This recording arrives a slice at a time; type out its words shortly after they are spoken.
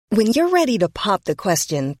When you're ready to pop the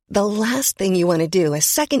question, the last thing you want to do is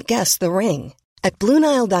second-guess the ring. At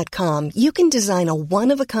BlueNile.com, you can design a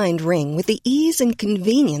one-of-a-kind ring with the ease and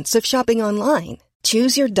convenience of shopping online.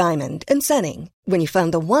 Choose your diamond and setting. When you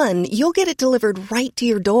find the one, you'll get it delivered right to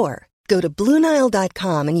your door. Go to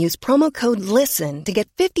BlueNile.com and use promo code LISTEN to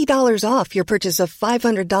get $50 off your purchase of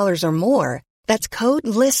 $500 or more. That's code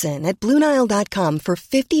LISTEN at BlueNile.com for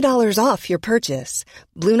 $50 off your purchase.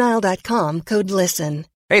 BlueNile.com, code LISTEN.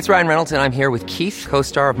 Hey, it's Ryan Reynolds, and I'm here with Keith,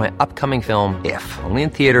 co-star of my upcoming film, If, only in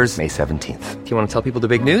theaters May 17th. Do you want to tell people the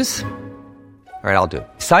big news? All right, I'll do it.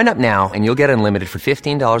 Sign up now and you'll get unlimited for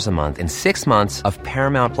 $15 a month and 6 months of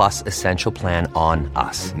Paramount Plus Essential Plan on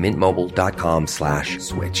us.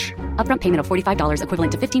 MintMobile.com/switch. Upfront payment of $45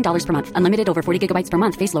 equivalent to $15 per month. Unlimited over 40 gigabytes per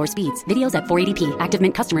month. Face lower speeds. Videos at 480p. Active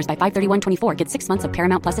Mint customers by 531.24 get 6 months of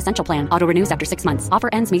Paramount Plus Essential Plan. Auto renews after 6 months. Offer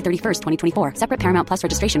ends May 31st, 2024. Separate Paramount Plus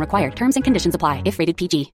registration required. Terms and conditions apply if rated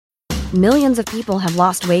PG. Millions of people have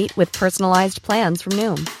lost weight with personalized plans from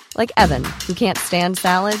Noom. Like Evan, who can't stand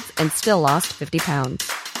salads and still lost 50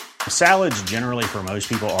 pounds. Salads generally for most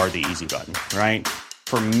people are the easy button, right?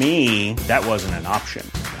 For me, that wasn't an option.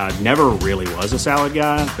 I never really was a salad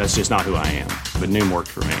guy. That's just not who I am. But Noom worked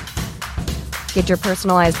for me. Get your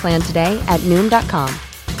personalized plan today at Noom.com.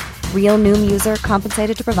 Real Noom user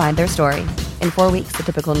compensated to provide their story. In 4 weeks, the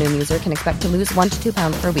typical Noom user can expect to lose 1 to 2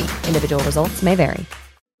 pounds per week. Individual results may vary.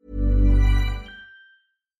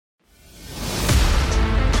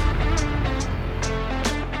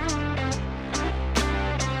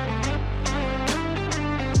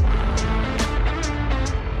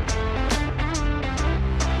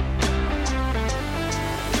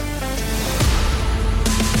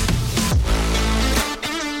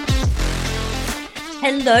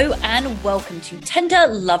 Hello and welcome to Tender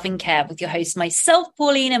Loving Care with your host, myself,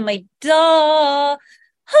 Pauline, and my da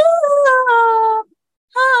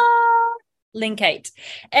Link 8.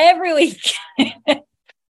 Every week, I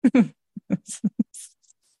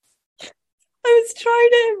was trying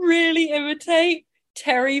to really imitate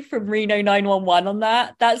Terry from Reno 911 on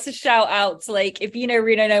that. That's a shout out to, like, if you know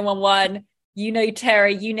Reno 911, you know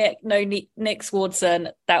Terry, you know Nick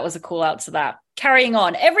Swardson. That was a call out to that. Carrying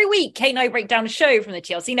on, every week, Kate and I break down a show from the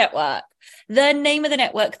TLC network. The name of the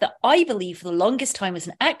network that I believe for the longest time was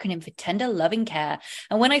an acronym for Tender Loving Care.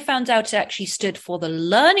 And when I found out it actually stood for the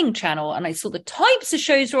Learning Channel and I saw the types of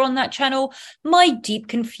shows were on that channel, my deep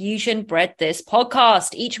confusion bred this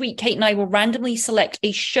podcast. Each week, Kate and I will randomly select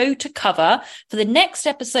a show to cover for the next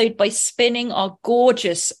episode by spinning our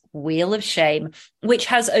gorgeous Wheel of Shame, which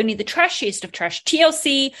has only the trashiest of trash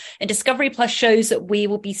TLC and Discovery Plus shows that we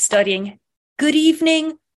will be studying. Good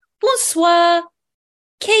evening. Bonsoir.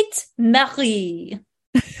 Kate Marie.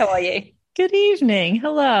 How are you? Good evening.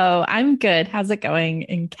 Hello. I'm good. How's it going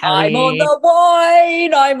in Cali? I'm on the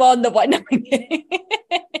wine. I'm on the wine. No, I'm kidding.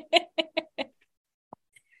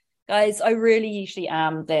 Guys, I really usually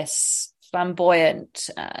am this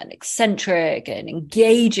flamboyant and eccentric and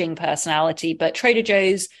engaging personality, but Trader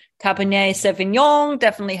Joe's Cabernet Sauvignon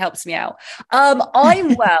definitely helps me out.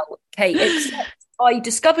 I'm well, Kate, except I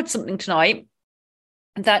discovered something tonight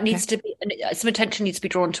that needs to be, some attention needs to be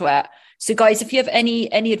drawn to it. So guys, if you have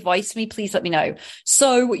any advice for me, please let me know.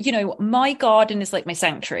 So, you know, my garden is like my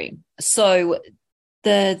sanctuary. So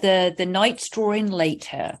the night's drawing late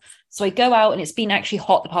here. So I go out and it's been actually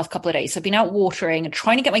hot the past couple of days. So I've been out watering and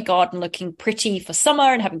trying to get my garden looking pretty for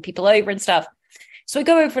summer and having people over and stuff. So I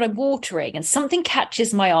go over and I'm watering and something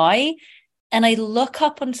catches my eye and I look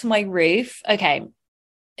up onto my roof. Okay,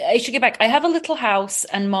 I should get back. I have a little house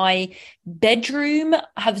and my bedroom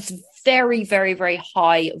has very, very, very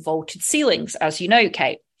high vaulted ceilings, as you know,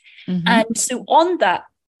 Kate. Mm-hmm. And so on that,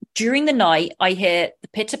 during the night, I hear the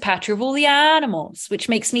pitter-patter of all the animals, which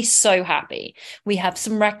makes me so happy. We have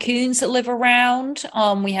some raccoons that live around.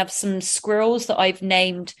 We have some squirrels that I've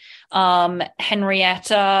named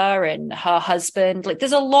Henrietta and her husband. Like,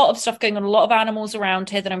 there's a lot of stuff going on, a lot of animals around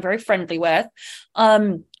here that I'm very friendly with.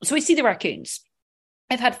 So we see the raccoons.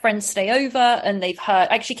 I've had friends stay over and they've heard,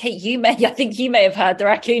 actually, Kate, I think you may have heard the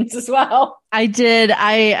raccoons as well. I did.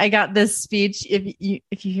 I got this speech. If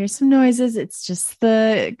you hear some noises, it's just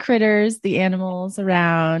the critters, the animals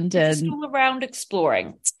around. And just all around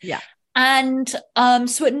exploring. Yeah. And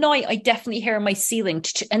so at night, I definitely hear on my ceiling.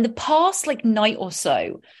 And the past like night or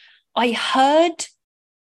so, I heard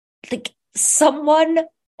like someone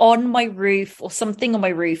on my roof or something on my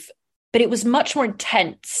roof, but it was much more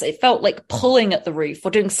intense. It felt like pulling at the roof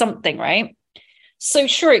or doing something, right? So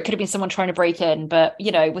sure, it could have been someone trying to break in, but,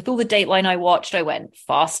 you know, with all the Dateline I watched, I went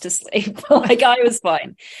fast asleep. Like, I was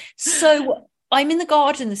fine. So I'm in the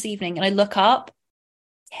garden this evening and I look up.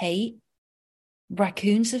 Kate,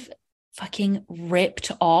 raccoons have fucking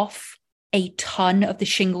ripped off a ton of the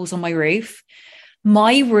shingles on my roof.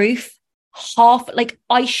 My roof, half, like,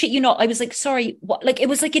 I shit you not, I was like, sorry, what? Like, it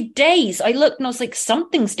was like a daze. I looked and I was like,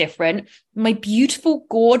 something's different. My beautiful,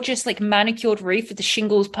 gorgeous, like, manicured roof with the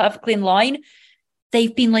shingles perfectly in line,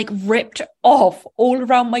 they've been like ripped off all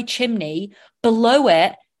around my chimney. Below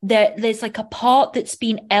it, there's like a part that's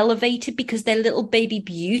been elevated because their little baby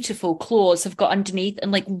beautiful claws have got underneath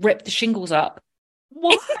and like ripped the shingles up.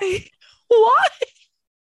 Why? Why?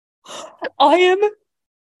 I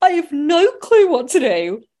have no clue what to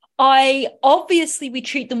do. We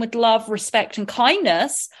treat them with love, respect, and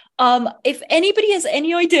kindness. If anybody has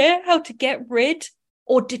any idea how to get rid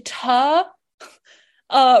or deter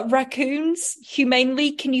raccoons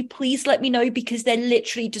humanely, can you please let me know, because they're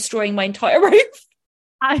literally destroying my entire roof.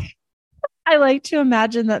 I like to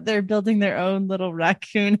imagine that they're building their own little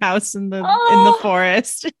raccoon house in the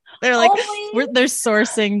forest. They're like, they're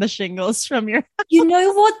sourcing the shingles from your house. You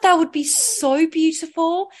know what? That would be so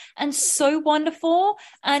beautiful and so wonderful.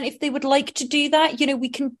 And if they would like to do that, you know, we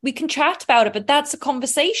can chat about it, but that's a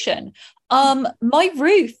conversation. My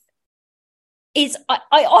roof is,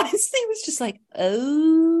 I honestly was just like,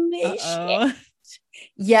 oh, shit.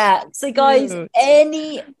 Yeah. So guys,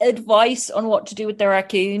 any advice on what to do with the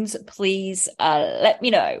raccoons, please let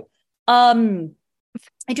me know.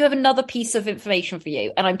 I do have another piece of information for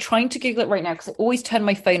you, and I'm trying to Google it right now because I always turn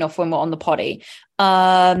my phone off when we're on the potty.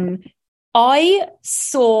 I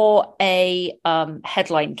saw a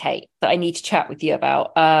headline, Kate, that I need to chat with you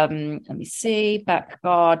about. Let me see. Back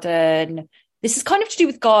garden. This is kind of to do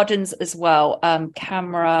with gardens as well.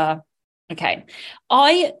 Camera. Okay.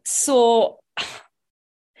 I saw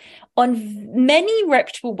on many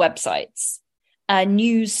reputable websites,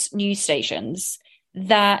 news stations,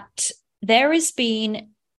 that there has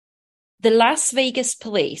been, the Las Vegas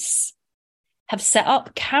police have set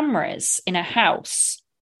up cameras in a house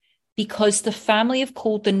because the family have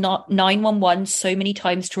called the 911 so many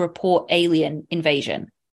times to report alien invasion.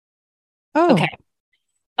 Oh. Okay.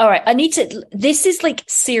 All right. This is like,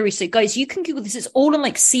 seriously, guys, you can Google this. It's all on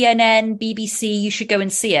like CNN, BBC. You should go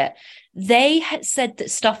and see it. They had said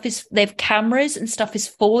that they have cameras and stuff is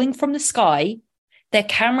falling from the sky. Their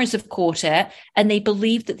cameras have caught it, and they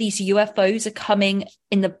believe that these UFOs are coming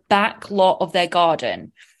in the back lot of their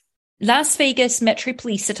garden. Las Vegas Metro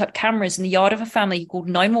Police set up cameras in the yard of a family who called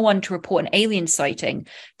 911 to report an alien sighting.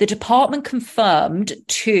 The department confirmed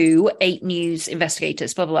to 8 News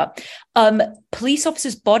investigators, blah, blah, blah. Police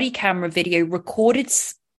officers' body camera video recorded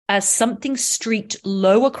as something streaked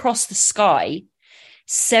low across the sky.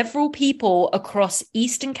 Several people across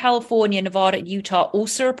Eastern California, Nevada, and Utah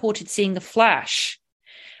also reported seeing the flash.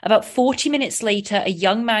 About 40 minutes later, a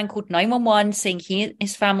young man called 911 saying he and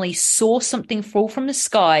his family saw something fall from the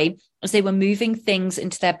sky as they were moving things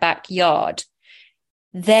into their backyard.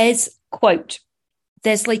 There's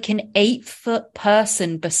like an 8-foot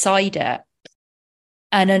person beside it,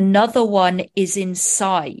 and another one is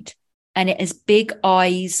inside, and it has big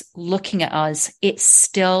eyes looking at us. It's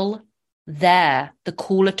still there. The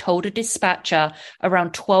caller told a dispatcher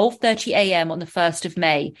around 12:30 a.m. on the 1st of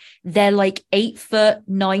May. They're like 8 foot,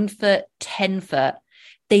 9 foot, 10 foot.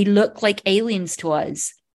 They look like aliens to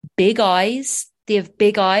us. Big eyes. They have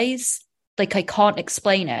big eyes. Like, I can't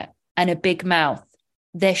explain it. And a big mouth.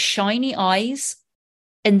 They're shiny eyes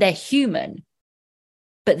and they're human,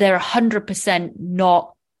 but they're 100%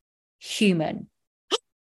 not human.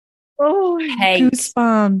 Oh,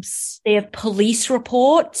 goosebumps. They have police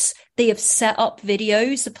reports. They have set up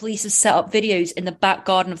videos. The police have set up videos in the back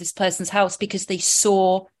garden of this person's house because they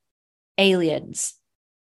saw aliens.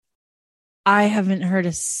 I haven't heard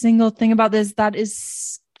a single thing about this. That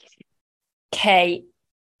is... Okay,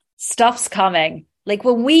 stuff's coming. Like,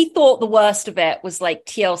 when we thought the worst of it was like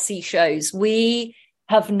TLC shows, we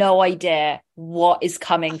have no idea what is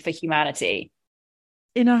coming for humanity.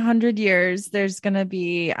 In 100 years, there's going to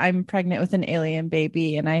be, I'm pregnant with an alien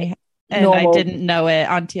baby, and I didn't know it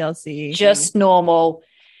on TLC. Just normal.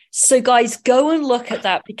 So guys, go and look at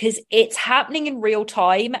that because it's happening in real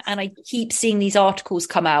time. And I keep seeing these articles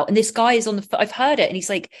come out, and this guy is I've heard it, and he's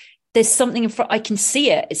like, there's something in front. I can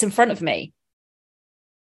see it. It's in front of me.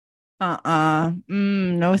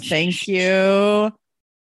 No, thank you.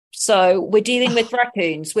 So we're dealing with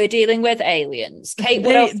raccoons. We're dealing with aliens. Kate,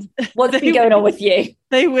 what's been going on with you?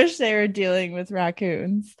 They wish they were dealing with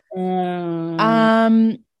raccoons.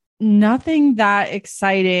 Nothing that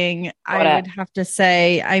exciting, I would have to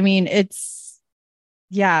say. I mean, Have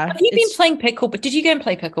you been playing pickleball? Did you go and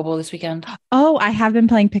play pickleball this weekend? Oh, I have been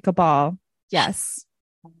playing pickleball. Yes.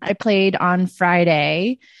 I played on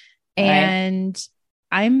Friday, and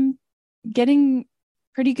I'm getting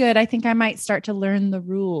Pretty good. I think I might start to learn the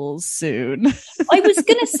rules soon. I was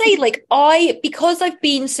going to say, like, because I've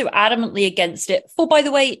been so adamantly against it for, by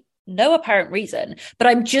the way, no apparent reason, but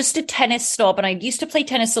I'm just a tennis snob and I used to play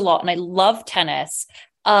tennis a lot and I love tennis.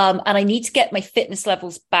 And I need to get my fitness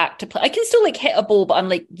levels back to play. I can still like hit a ball, but I'm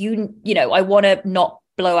like, you know, I want to not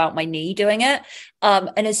blow out my knee doing it.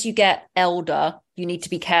 And as you get elder, you need to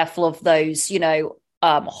be careful of those, you know,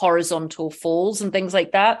 horizontal falls and things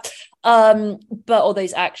like that. But all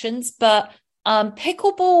those actions. But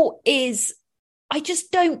pickleball is, I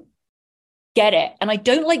just don't get it. And I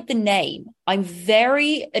don't like the name. I'm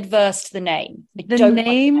very adverse to the name.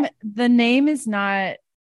 The name is not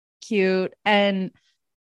cute and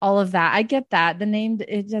all of that. I get that. The name,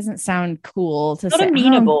 it doesn't sound cool to say.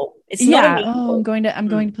 Amenable. It's not amenable. I'm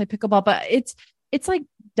going to play pickleball, but it's like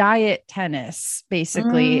diet tennis,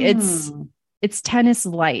 basically. It's tennis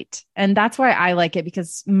light. And that's why I like it,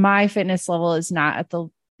 because my fitness level is not at the,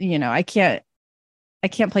 you know, I can't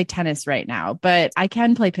play tennis right now, but I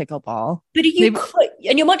can play pickleball. But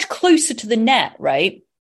and you're much closer to the net, right?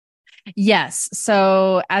 Yes.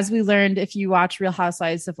 So as we learned, if you watch Real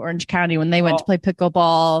Housewives of Orange County, when they went to play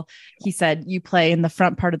pickleball, he said you play in the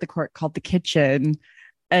front part of the court called the kitchen.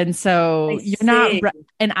 And so you're not,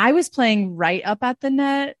 and I was playing right up at the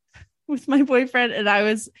net with my boyfriend, and I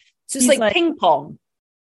was just like ping pong.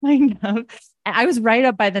 I know. I was right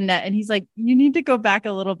up by the net, and he's like, you need to go back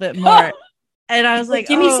a little bit more. And I was like,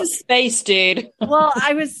 give me some space, dude. Well,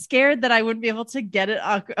 I was scared that I wouldn't be able to get it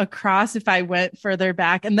across if I went further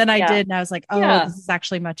back. And then I did. And I was like, this is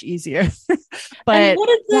actually much easier. But and what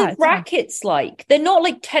are the rackets like? They're not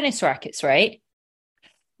like tennis rackets, right?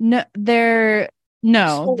 No, they're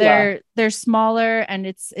smaller, and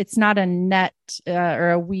it's not a net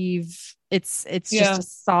or a weave. It's just a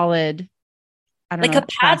solid, I don't know, like a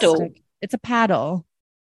paddle. Plastic. It's a paddle.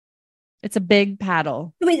 It's a big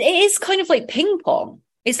paddle. I mean, it is kind of like ping pong.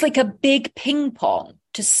 It's like a big ping pong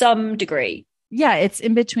to some degree. Yeah, it's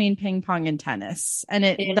in between ping pong and tennis. And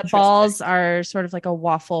the balls are sort of like a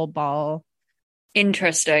waffle ball.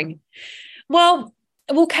 Interesting. Well,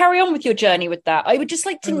 we'll carry on with your journey with that. I would just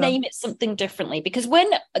like to name it something differently, because when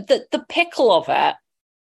the pickle of it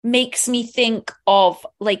makes me think of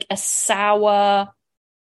like a sour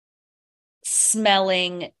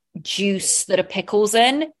smelling juice that a pickle's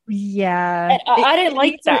in. Yeah. I don't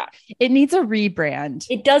like that. It needs a rebrand.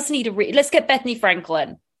 It does need let's get Bethany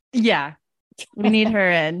Franklin. Yeah. We need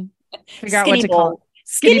her in. Figure out what to ball. call.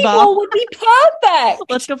 Skinny ball would be perfect.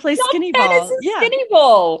 Let's go play skinny ball. Yeah. Skinny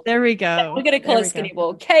ball. There we go. We're going to call it skinny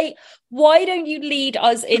ball. Kate, why don't you lead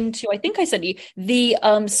us into, I think I sent you the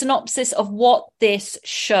synopsis of what this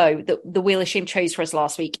show that the Wheel of Shame chose for us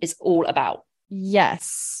last week is all about?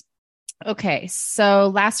 Yes. Okay,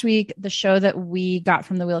 so last week, the show that we got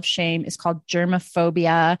from the Wheel of Shame is called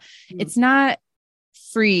Germaphobia. It's not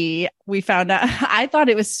free. We found out. I thought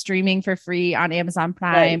it was streaming for free on Amazon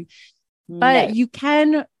Prime, but you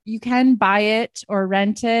can buy it or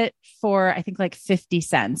rent it for, I think, like 50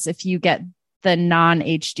 cents if you get the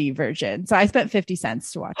non-HD version. So I spent 50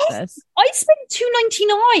 cents to watch this. I spent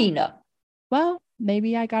 $2.99. Well,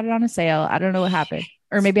 maybe I got it on a sale. I don't know what happened.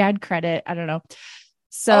 Or maybe I had credit. I don't know.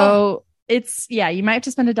 So you might have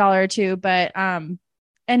to spend $1 or $2, but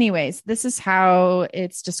anyways, this is how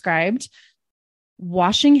it's described.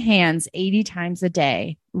 Washing hands 80 times a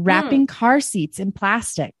day, wrapping car seats in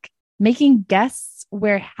plastic, making guests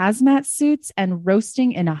wear hazmat suits, and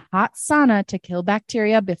roasting in a hot sauna to kill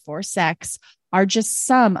bacteria before sex are just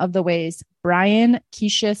some of the ways Brian,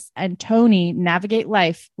 Keisha, and Tony navigate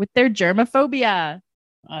life with their germaphobia.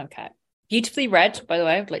 Okay. Beautifully read, by the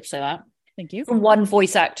way. I would like to say that. Thank you. From one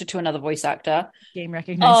voice actor to another voice actor. Game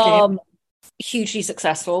recognized game. Hugely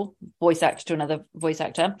successful voice actor to another voice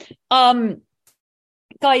actor.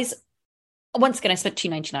 Guys, once again, I spent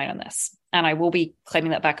 $2.99 on this, and I will be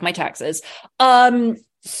claiming that back in my taxes.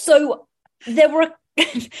 So there were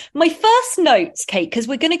my first notes, Kate, because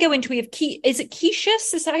we're going to go into, we have is it Keisha?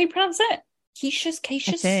 Is that how you pronounce it? Keisha?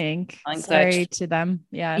 I think. Sorry to them.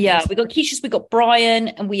 Yeah. Yeah, we got Keisha, we got Brian,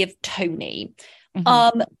 and we have Tony.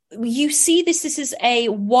 You see this is a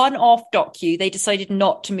one-off docu. They decided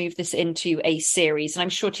not to move this into a series, and I'm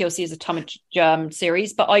sure TLC is a ton of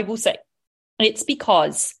series, but I will say it's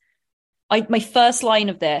because my first line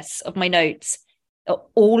of my notes,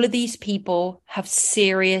 all of these people have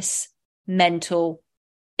serious mental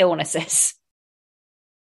illnesses.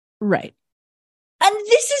 Right. And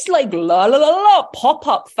this is like la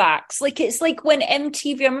pop-up facts. Like it's like when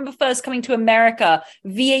MTV, I remember first coming to America,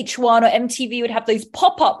 VH1 or MTV would have those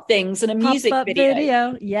pop-up things and a music pop-up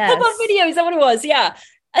video. Yes. Pop-up video, is that what it was? Yeah.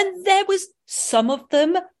 And there was some of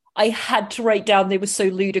them I had to write down, they were so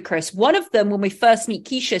ludicrous. One of them, when we first meet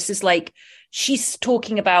Keisha, is like, she's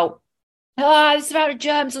talking about, it's about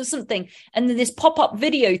germs or something. And then this pop-up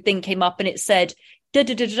video thing came up and it said, da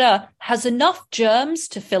da da da, has enough germs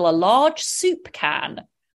to fill a large soup can.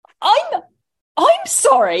 I'm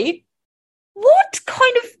sorry. What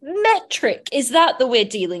kind of metric is that we're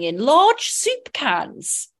dealing in? Large soup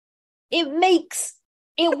cans. It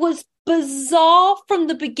was bizarre from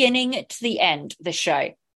the beginning to the end, the show.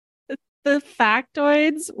 The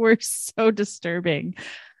factoids were so disturbing.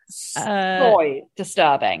 So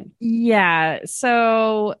disturbing. Yeah.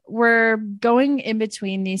 So we're going in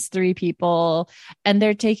between these three people and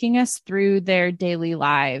they're taking us through their daily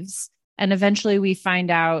lives. And eventually we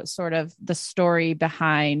find out sort of the story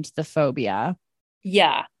behind the phobia.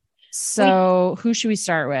 Yeah. So who should we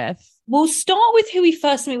start with? We'll start with who we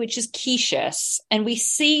first meet, which is Keisha. And we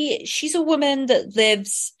see she's a woman that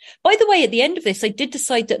lives... By the way, at the end of this, I did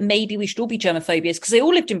decide that maybe we should all be germaphobias because they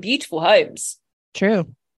all lived in beautiful homes.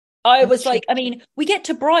 True. I was like, I mean, we get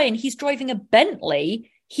to Brian, he's driving a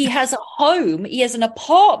Bentley. He has a home. He has an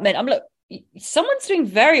apartment. I'm like, someone's doing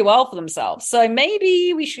very well for themselves. So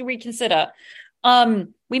maybe we should reconsider.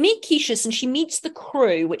 We meet Keisha and she meets the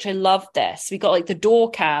crew, which I love this. We got like the door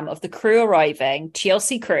cam of the crew arriving,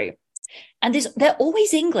 TLC crew. And they're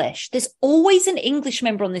always English. There's always an English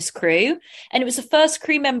member on this crew. And it was the first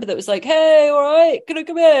crew member that was like, hey, all right, can I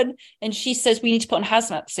come in? And she says, we need to put on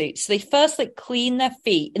hazmat suits. So they first like clean their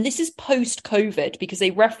feet. And this is post-COVID because they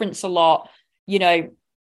reference a lot, you know,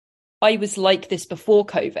 I was like this before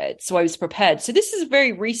COVID, so I was prepared. So this is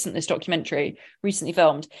very recent, this documentary, recently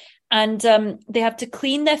filmed. And they have to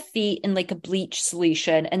clean their feet in like a bleach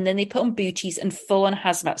solution. And then they put on booties and full on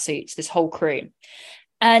hazmat suits, this whole crew.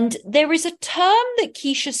 And there is a term that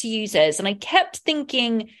Keisha uses, and I kept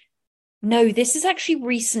thinking, no, this is actually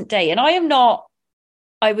recent day. And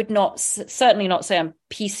I would not, certainly not say I'm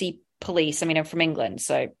PC police. I mean, I'm from England.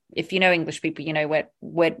 So if you know English people, you know,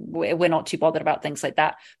 we're not too bothered about things like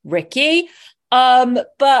that. Ricky.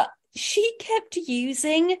 But she kept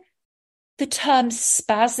using the term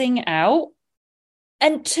spazzing out.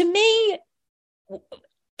 And to me,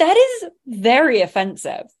 that is very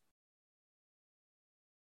offensive.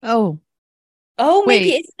 Oh,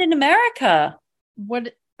 maybe it's in America.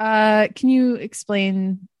 What? Can you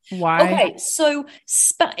explain why? Okay, so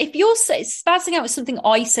if you're spazzing out was something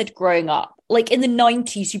I said growing up, like in the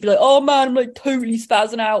 90s, you'd be like, oh man, I'm like totally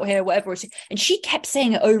spazzing out here, whatever. And she kept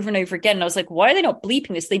saying it over and over again. And I was like, why are they not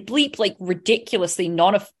bleeping this? They bleep like ridiculously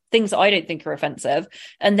things that I don't think are offensive.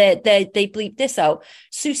 And they bleep this out.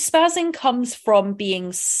 So spazzing comes from being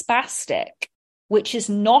spastic, which is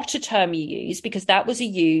not a term you use because that was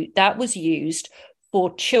used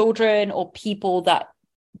for children or people that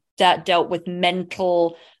dealt with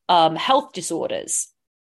mental health disorders.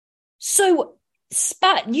 So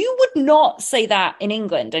you would not say that in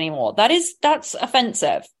England anymore. That's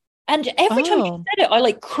offensive. And every time you said it, I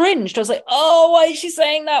like cringed. I was like, oh, why is she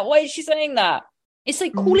saying that? Why is she saying that? It's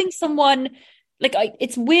like calling someone, like,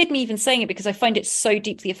 it's weird me even saying it because I find it so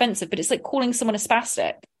deeply offensive, but it's like calling someone a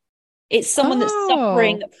spastic. It's someone that's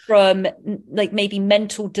suffering from like maybe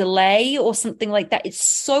mental delay or something like that. It's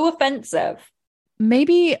so offensive.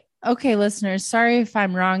 Maybe, okay, listeners, sorry if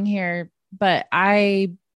I'm wrong here, but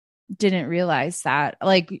I didn't realize that.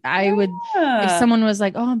 Like I would, if someone was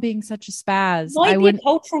like, oh, I'm being such a spaz. Might be a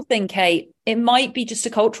cultural thing, Kate. It might be just a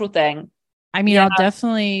cultural thing. I mean, I'll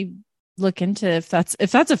definitely look into if that's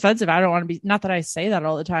offensive. I don't want to be, not that I say that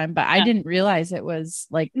all the time, but I didn't realize it was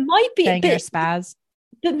like, might be saying you're a spaz.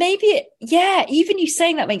 But maybe, even you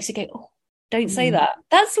saying that makes it go, oh, don't say that.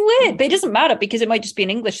 That's weird. But it doesn't matter because it might just be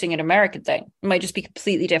an English thing, an American thing. It might just be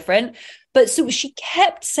completely different. But so she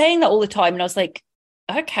kept saying that all the time. And I was like,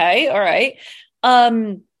 okay, all right.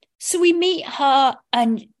 So we meet her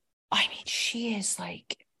and I mean, she is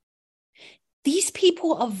like, these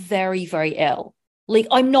people are very, very ill. Like,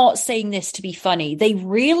 I'm not saying this to be funny. They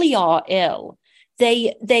really are ill.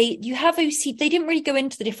 You have OCD. They didn't really go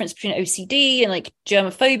into the difference between OCD and like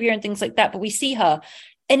germophobia and things like that, but we see her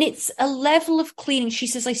and it's a level of cleaning. She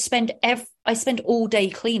says, I spend all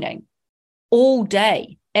day cleaning, all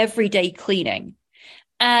day, every day cleaning.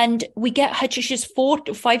 And we get her, she has 4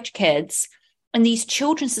 or 5 kids. And these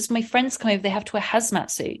children, says, my friends come over, they have to wear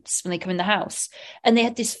hazmat suits when they come in the house. And they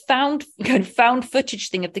had this found footage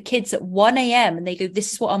thing of the kids at 1 a.m. And they go,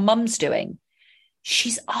 this is what our mum's doing.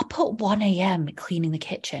 She's up at 1 a.m. cleaning the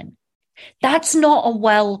kitchen. That's not a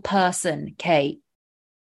well person, Kate.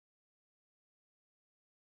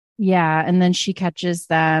 Yeah. And then she catches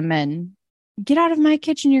them and get out of my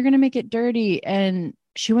kitchen. You're going to make it dirty. And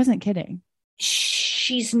she wasn't kidding.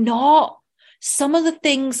 She's not. some of the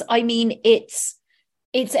things, I mean, it's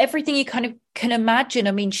everything you kind of can imagine.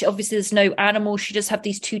 I mean, obviously there's no animals. She just have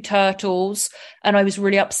these 2 turtles. And I was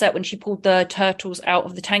really upset when she pulled the turtles out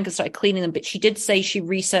of the tank and started cleaning them. But she did say she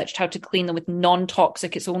researched how to clean them with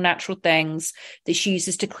non-toxic. It's all natural things that she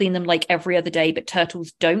uses to clean them like every other day. But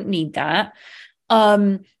turtles don't need that.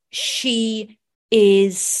 She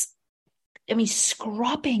is, I mean,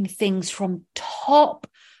 scrubbing things from top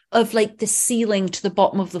of like the ceiling to the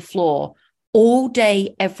bottom of the floor all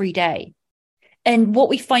day, every day. And what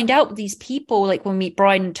we find out with these people, like when we meet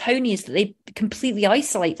Brian and Tony, is that they completely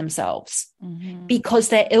isolate themselves because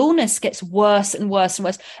their illness gets worse and worse and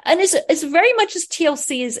worse. And it's very much as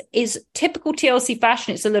TLC is typical TLC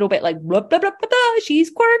fashion. It's a little bit like, blah, blah, blah, blah, blah, she's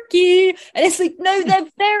quirky. And it's like, no, they're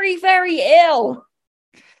very, very ill.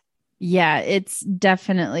 Yeah, it's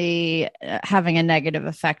definitely having a negative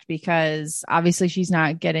effect because obviously she's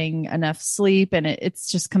not getting enough sleep and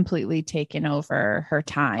it's just completely taken over her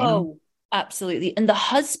time. Oh, absolutely. And the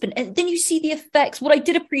husband, and then you see the effects. What I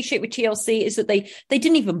did appreciate with TLC is that they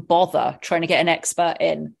didn't even bother trying to get an expert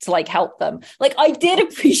in to like help them. Like I did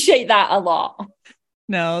appreciate that a lot.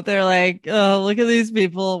 No, they're like, oh, look at these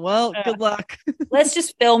people. Well, good luck. Let's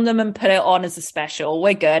just film them and put it on as a special.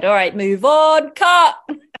 We're good. All right, move on. Cut.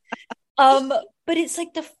 But it's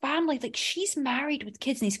like the family, like she's married with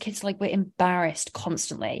kids and these kids are like, we're embarrassed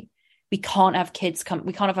constantly. We can't have kids come.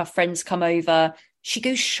 We can't have our friends come over. She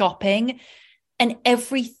goes shopping and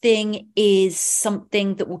everything is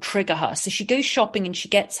something that will trigger her. So she goes shopping and she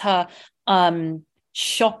gets her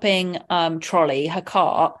shopping trolley, her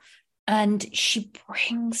cart, and she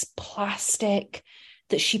brings plastic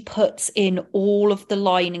that she puts in all of the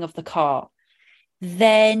lining of the cart.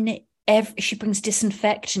 Then she brings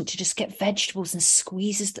disinfectant to just get vegetables and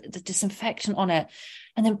squeezes the disinfectant on it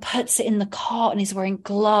and then puts it in the cart and is wearing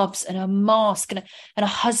gloves and a mask and her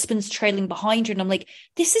husband's trailing behind her. And I'm like,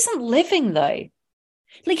 this isn't living though.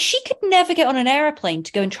 Like she could never get on an airplane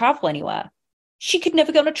to go and travel anywhere. She could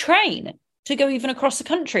never get on a train to go even across the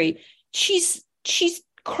country. She's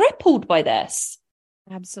crippled by this.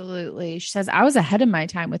 Absolutely. She says, I was ahead of my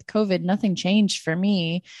time with COVID. Nothing changed for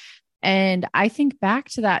me. And I think back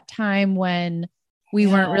to that time when we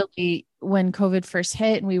weren't really, when COVID first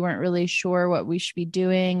hit and we weren't really sure what we should be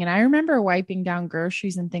doing. And I remember wiping down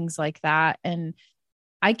groceries and things like that. And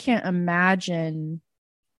I can't imagine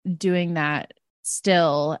doing that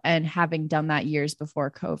still and having done that years before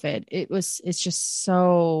COVID. It's just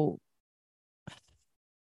so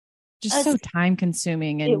time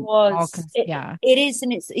consuming. And it was, it is.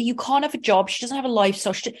 And you can't have a job. She doesn't have a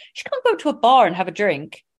lifestyle. She can't go to a bar and have a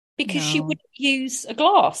drink. Because she wouldn't use a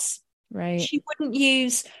glass. Right. She wouldn't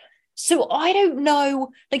use. So I don't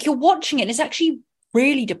know, like you're watching it and it's actually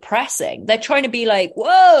really depressing. They're trying to be like,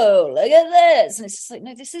 whoa, look at this. And it's just like,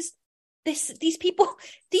 no, these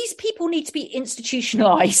people need to be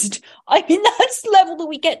institutionalized. I mean, that's the level that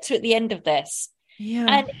we get to at the end of this. Yeah.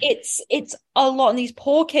 And it's a lot. And these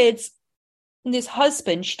poor kids and this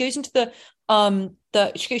husband, she goes into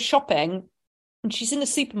she goes shopping and she's in the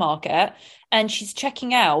supermarket and she's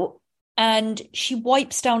checking out and she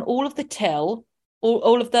wipes down all of the till,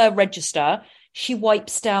 all of the register. She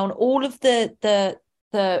wipes down all of the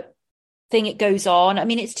thing it goes on. I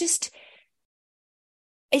mean, can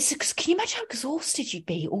you imagine how exhausted you'd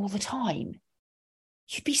be all the time?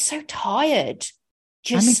 You'd be so tired.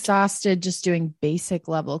 I'm exhausted just doing basic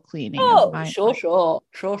level cleaning. Oh, sure.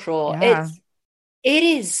 Yeah.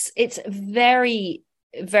 It's very,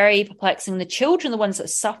 very perplexing. The children are the ones that are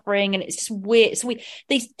suffering, and it's just weird. So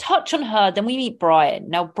they touch on her, then we meet Brian.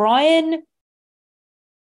 Now, Brian,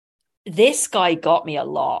 this guy got me a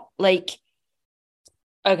lot. Like,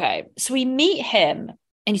 okay, so we meet him,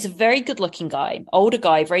 and he's a very good-looking guy, older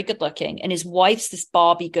guy, very good-looking, and his wife's this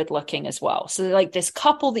Barbie good-looking as well. So they're like this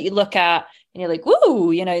couple that you look at, and you're like,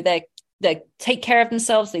 woo, you know, they take care of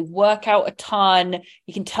themselves, they work out a ton.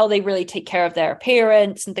 You can tell they really take care of their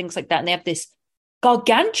appearance and things like that. And they have this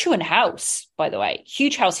gargantuan house, by the way,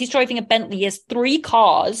 huge house. He's driving a Bentley. He has 3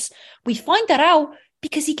 cars. We find that out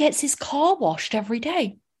because he gets his car washed every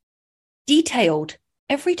day, detailed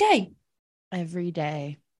every day. Every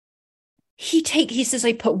day. He says,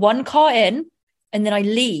 I put 1 car in and then I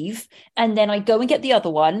leave and then I go and get the other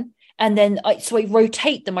one. And then I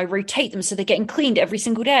rotate them so they're getting cleaned every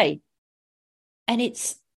single day. And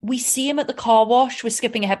we see him at the car wash. We're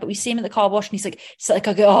skipping ahead, but we see him at the car wash and he's like,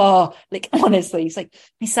 I go, oh, like, honestly, he sat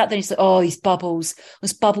there and he's like, oh, these bubbles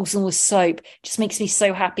and with soap just makes me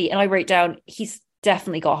so happy. And I wrote down, he's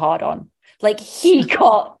definitely got hard on. Like he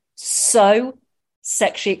got so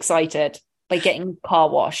sexually excited by getting car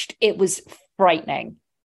washed. It was frightening.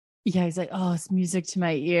 Yeah, he's like, oh, it's music to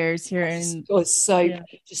my ears here. And So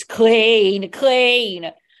just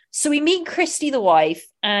clean. So we meet Christy, the wife,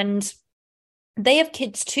 and they have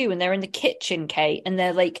kids too, and they're in the kitchen, Kate, and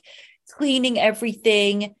they're like cleaning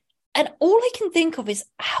everything. And all I can think of is,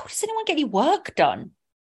 how does anyone get any work done?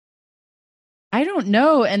 I don't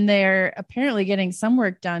know. And they're apparently getting some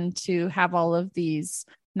work done to have all of these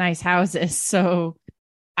nice houses. So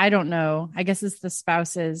I don't know. I guess it's the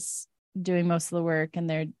spouses doing most of the work,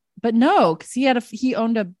 and but no, because he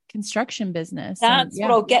owned a construction business. That's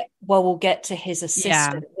what I'll get. Well, we'll get to his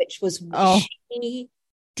assistant, which was she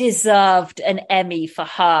deserved an Emmy for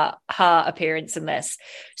her appearance in this.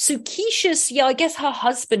 So Keisha's, I guess her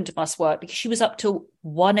husband must work because she was up till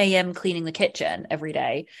 1 a.m. cleaning the kitchen every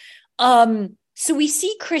day. So we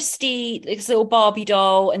see Christy, this little Barbie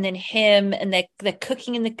doll, and then him, and they're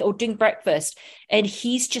cooking or doing breakfast, and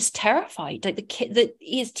he's just terrified. Like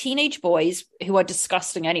his teenage boys, who are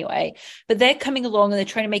disgusting anyway, but they're coming along and they're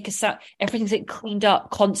trying to make everything's like cleaned up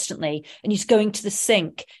constantly, and he's going to the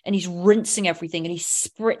sink and he's rinsing everything and he's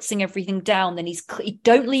spritzing everything down. Then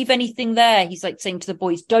don't leave anything there. He's like saying to the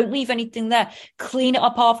boys, don't leave anything there. Clean it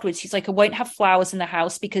up afterwards. He's like, I won't have flowers in the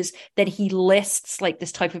house, because then he lists like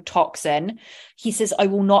this type of toxin. He says, I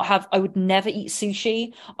would never eat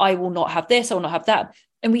sushi. I will not have this. I will not have that.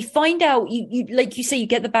 And we find out, you like you say, you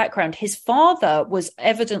get the background. His father was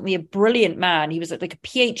evidently a brilliant man. He was like a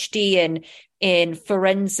PhD in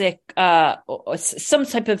forensic, or some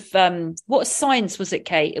type of, what science was it,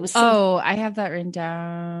 Kate? It was. I have that written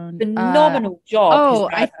down. Phenomenal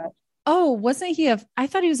job. Wasn't he I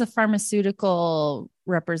thought he was a pharmaceutical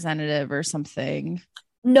representative or something.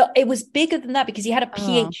 No, it was bigger than that, because he had a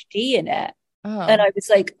PhD in it. And I was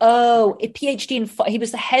like, a PhD he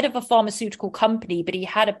was the head of a pharmaceutical company, but he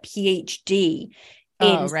had a PhD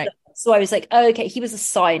in. Right. So I was like, okay, he was a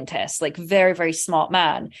scientist, like very, very smart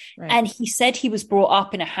man. Right. And he said he was brought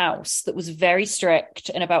up in a house that was very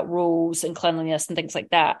strict and about rules and cleanliness and things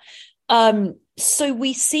like that. So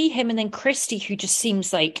we see him, and then Christy, who just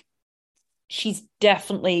seems like she's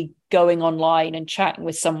definitely going online and chatting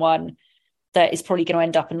with someone that is probably going to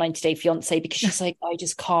end up in 90 Day Fiance, because she's like, I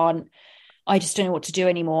just don't know what to do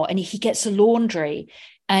anymore. And he gets a laundry,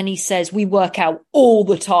 and he says, we work out all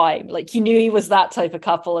the time. Like, you knew he was that type of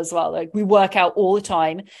couple as well. Like, we work out all the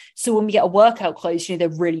time. So when we get a workout clothes, they're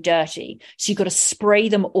really dirty. So you've got to spray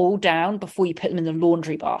them all down before you put them in the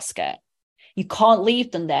laundry basket. You can't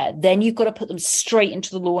leave them there. Then you've got to put them straight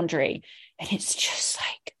into the laundry. And it's just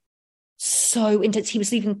like so intense. He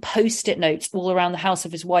was leaving Post-it notes all around the house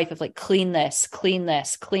of his wife of like, clean this, clean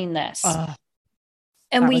this, clean this.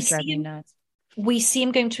 And we see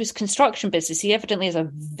him going to his construction business. He evidently has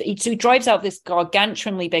he drives out this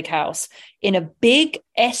gargantuanly big house in a big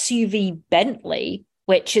SUV Bentley,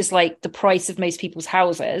 which is like the price of most people's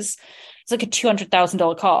houses. It's like a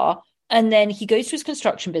 $200,000 car. And then he goes to his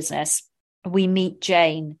construction business. We meet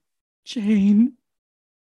Jane, the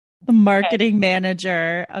marketing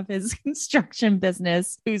manager of his construction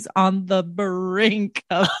business, who's on the brink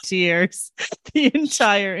of tears the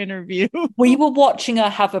entire interview. We were watching her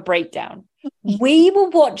have a breakdown. We were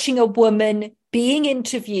watching a woman being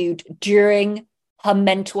interviewed during her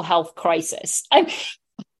mental health crisis.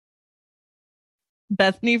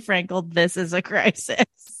 Bethany Frankel, this is a crisis.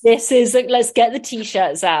 Let's get the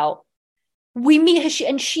t-shirts out. We meet her,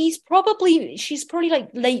 and she's probably like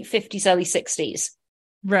late 50s, early 60s.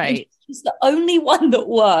 Right. And she's the only one that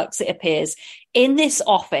works, it appears, in this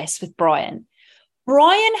office with Brian.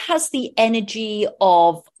 Brian has the energy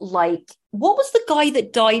of like, what was the guy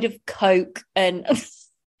that died of coke and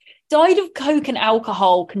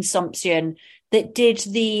alcohol consumption that did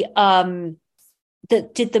the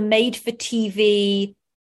made for TV?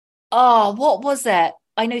 What was it?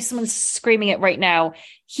 I know someone's screaming it right now.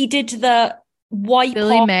 He did the white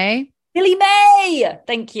Billy May.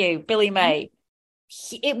 Thank you, Billy May.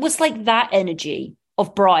 It was like that energy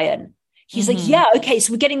of Brian. He's like, yeah, okay,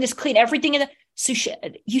 so we're getting this clean, everything in the. So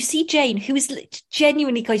you see Jane, who is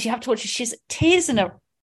genuinely, guys, you have to watch her. She has tears in her.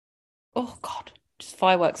 Oh God, just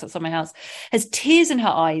fireworks outside my house. Has tears in her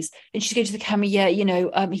eyes, and she's going to the camera. Yeah,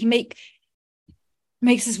 he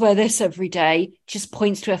makes us wear this every day. Just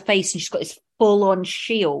points to her face, and she's got this full-on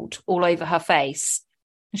shield all over her face.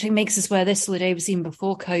 And she makes us wear this all the day. It was even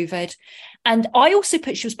before COVID. And I also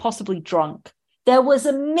put she was possibly drunk. There was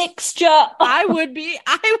a mixture. I would be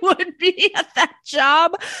at that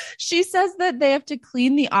job. She says that they have to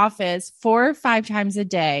clean the office 4 or 5 times a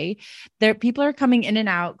day. People are coming in and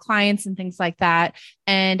out, clients and things like that.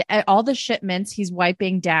 And at all the shipments, he's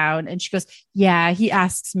wiping down. And she goes, yeah, he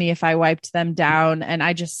asks me if I wiped them down. And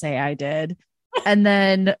I just say I did. And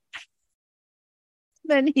then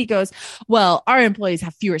Then he goes, well, our employees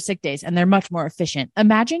have fewer sick days and they're much more efficient.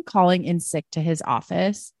 Imagine calling in sick to his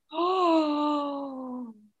office.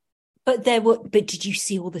 Oh, but did you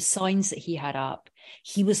see all the signs that he had up?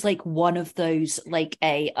 He was like one of those, like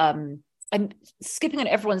I'm skipping on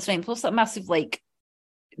everyone's name. Plus that massive, like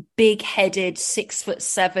big-headed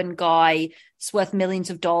 6'7" guy. It's worth millions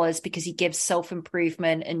of dollars because he gives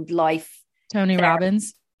self-improvement and life. Tony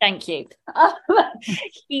Robbins. Thank you.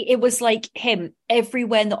 It was like him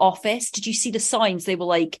everywhere in the office. Did you see the signs? They were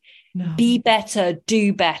like, no. Be better,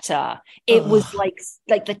 do better. It was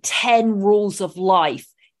like the 10 rules of life.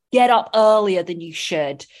 Get up earlier than you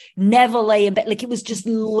should. Never lay in bed. Like, it was just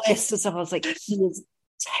lists of stuff. I was like, he is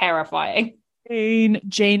terrifying.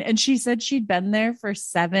 Jane. And she said she'd been there for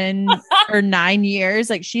 7 or 9 years.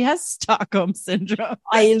 Like, she has Stockholm syndrome.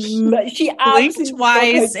 She blink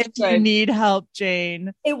twice if you need help,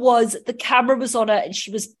 Jane. It was, the camera was on her and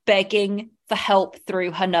she was begging for help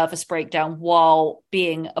through her nervous breakdown while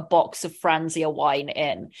being a box of Franzia wine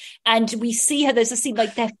in. And we see her, there's a scene,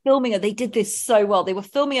 like, they're filming her. They did this so well. They were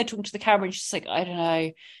filming her talking to the camera and she's like, I don't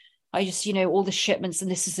know. I just, all the shipments, and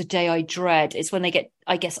this is the day I dread. It's when they get,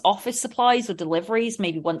 I guess, office supplies or deliveries,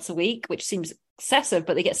 maybe once a week, which seems excessive,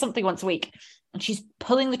 but they get something once a week. And she's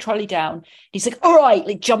pulling the trolley down. He's like, all right,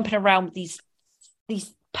 like jumping around with these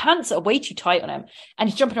pants that are way too tight on him. And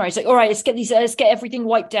he's jumping around. He's like, all right, let's get everything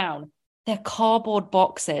wiped down. They're cardboard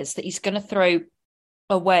boxes that he's going to throw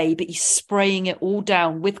away, but he's spraying it all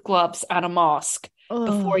down with gloves and a mask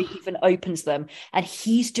before he even opens them. And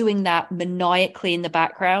he's doing that maniacally in the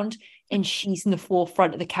background, and she's in the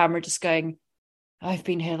forefront of the camera just going, I've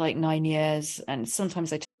been here like 9 years, and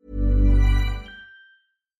sometimes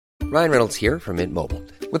Ryan Reynolds here from Mint Mobile.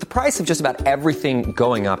 With the price of just about everything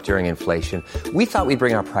going up during inflation, we thought we'd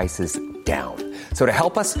bring our prices down. So to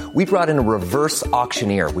help us, we brought in a reverse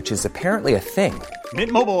auctioneer, which is apparently a thing.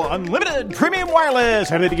 Mint Mobile Unlimited Premium Wireless.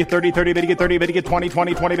 How to get 30, 30, bit to get 30, bit to get 20,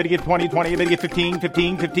 20, 20, bit to get 20, 20, bit to get 15,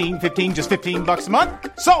 15, 15, 15, just $15 a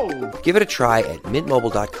month? Sold! Give it a try at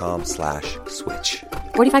mintmobile.com/switch.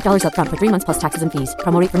 $45 up front for 3 months plus taxes and fees.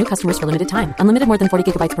 Promo rate for new customers for limited time. Unlimited more than 40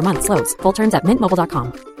 gigabytes per month. Slows full terms at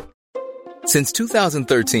mintmobile.com. Since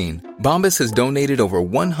 2013, Bombas has donated over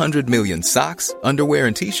 100 million socks, underwear,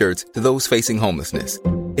 and T-shirts to those facing homelessness.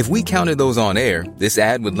 If we counted those on air, this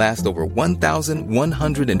ad would last over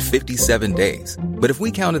 1,157 days. But if we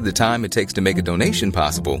counted the time it takes to make a donation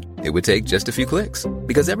possible, it would take just a few clicks.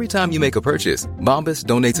 Because every time you make a purchase, Bombas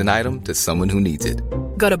donates an item to someone who needs it.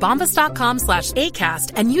 Go to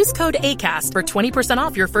bombas.com/ACAST and use code ACAST for 20%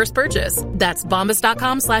 off your first purchase. That's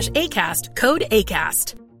bombas.com/ACAST, code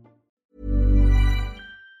ACAST.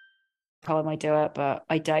 How I do it, but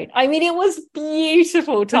I don't. I mean, it was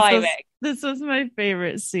beautiful timing. This was my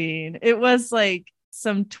favorite scene. It was like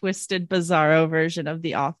some twisted, bizarro version of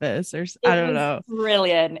The Office, or I don't know.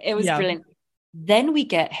 Brilliant. It was brilliant. Then we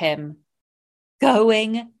get him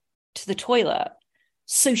going to the toilet.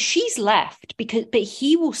 So she's left but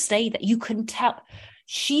he will stay there. You can tell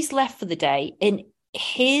she's left for the day, and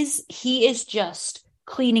he is just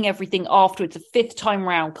cleaning everything afterwards. The 5th time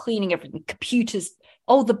round, cleaning everything, computers.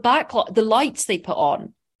 Oh, the backlight, the lights they put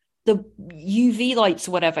on, the UV lights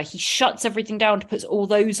or whatever. He shuts everything down to put all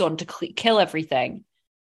those on to kill everything.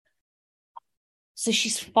 So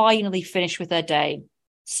she's finally finished with her day.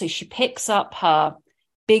 So she picks up her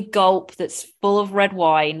big gulp that's full of red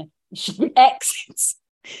wine. She exits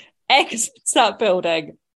that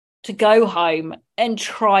building to go home and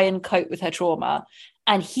try and cope with her trauma.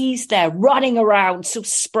 And he's there running around, still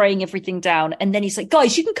spraying everything down. And then he's like,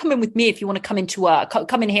 guys, you can come in with me if you want to come into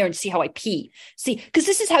come in here and see how I pee. See, because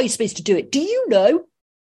this is how you're supposed to do it. Do you know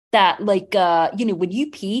that, like, when you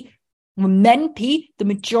pee, when men pee, the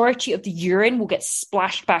majority of the urine will get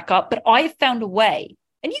splashed back up. But I have found a way.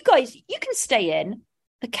 And you guys, you can stay in.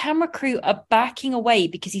 The camera crew are backing away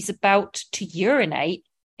because he's about to urinate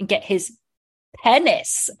and get his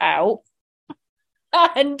penis out.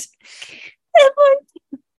 And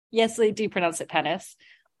yes, they do pronounce it penis.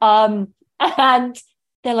 And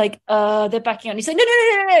they're like, they're backing out. And he's like,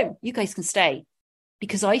 no. You guys can stay.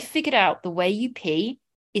 Because I figured out the way you pee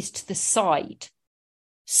is to the side.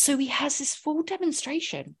 So he has this full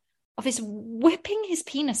demonstration of his whipping his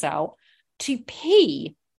penis out to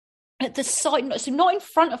pee at the side. So not in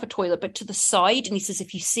front of a toilet, but to the side. And he says,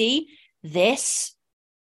 if you see this,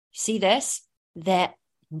 there,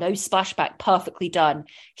 no splashback, perfectly done.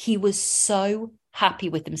 He was so happy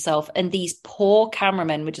with himself, and these poor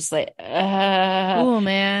cameramen were just like, oh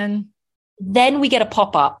man. Then we get a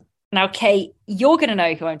pop-up. Now, Kate, you're going to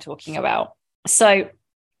know who I'm talking about. So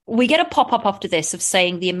we get a pop-up after this of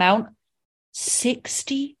saying the amount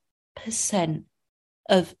 60%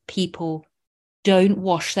 of people don't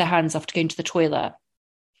wash their hands after going to the toilet,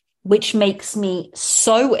 which makes me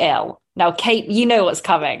so ill. Now, Kate, you know what's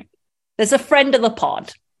coming. There's a friend of the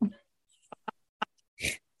pod. There's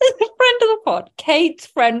a friend of the pod, Kate's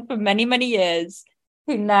friend for many, many years,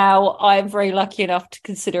 who now I'm very lucky enough to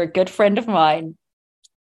consider a good friend of mine.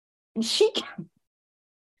 And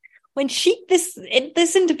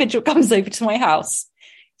this individual comes over to my house,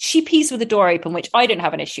 she pees with the door open, which I don't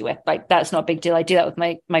have an issue with. Like, that's not a big deal. I do that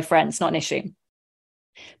with my friends, not an issue.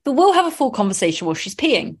 But we'll have a full conversation while she's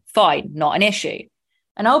peeing. Fine, not an issue.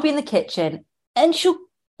 And I'll be in the kitchen and she'll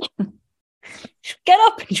get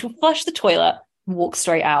up and she'll flush the toilet and walk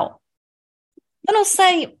straight out. And I'll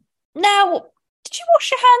say, now, did you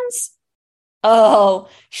wash your hands? Oh,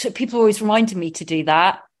 people always reminded me to do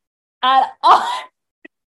that. And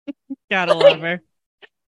gotta love her.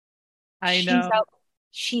 I know.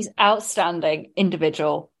 She's outstanding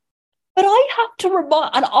individual. But I have to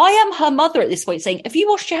remind, and I am her mother at this point, saying, have you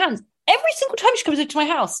washed your hands? Every single time she comes into my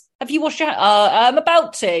house, have you washed your hands? I'm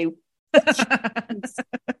about to. Wash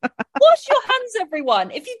your hands,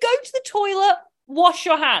 everyone. If you go to the toilet, wash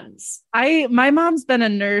your hands. My mom's been a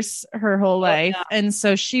nurse her whole life. Yeah. And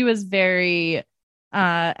so she was very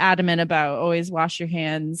adamant about always wash your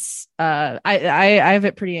hands. I have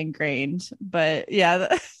it pretty ingrained, but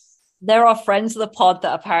yeah. There are friends of the pod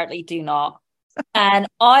that apparently do not. And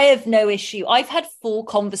I have no issue. I've had full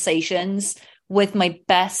conversations with my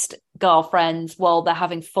best girlfriends while they're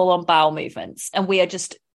having full-on bowel movements. And we are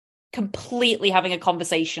just completely having a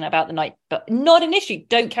conversation about the night, but not an issue.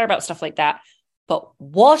 Don't care about stuff like that. But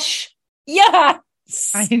wash, yes!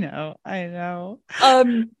 I know.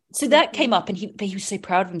 So that came up and he was so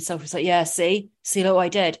proud of himself. He was like, yeah, see what I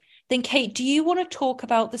did. Then, Kate, do you want to talk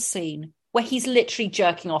about the scene where he's literally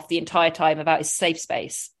jerking off the entire time about his safe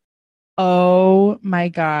space? Oh my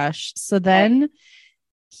gosh. So then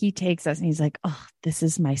he takes us and he's like, oh, this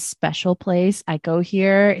is my special place. I go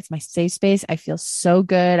here. It's my safe space. I feel so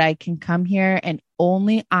good. I can come here and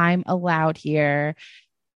only I'm allowed here.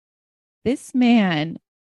 This man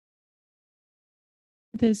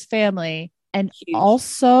with his family and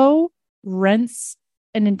also rents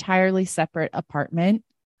an entirely separate apartment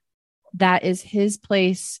that is his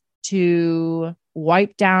place to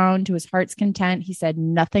wipe down to his heart's content. He said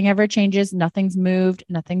nothing ever changes, nothing's moved,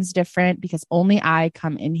 nothing's different because only I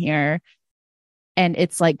come in here and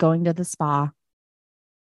it's like going to the spa.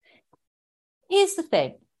 Here's the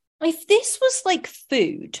thing. If this was like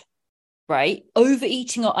food, right?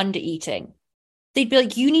 Overeating or undereating, they'd be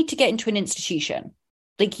like, you need to get into an institution.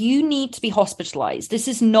 Like, you need to be hospitalized. This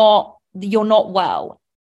is not, you're not well.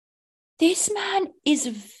 This man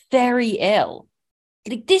is very ill.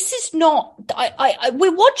 Like, this is not,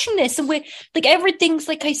 we're watching this and we're like, everything's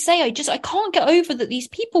like I say, I can't get over that these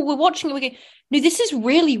people we're watching it, we're going, no, this is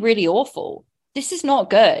really, really awful. This is not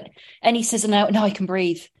good. And he says, no, I can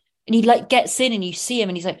breathe. And he like gets in and you see him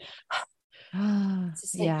and he's like,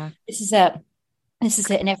 yeah, this is it.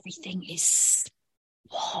 And everything is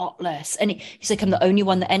spotless. And he's like, I'm the only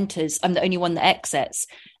one that enters. I'm the only one that exits.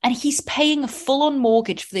 And he's paying a full-on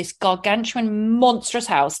mortgage for this gargantuan, monstrous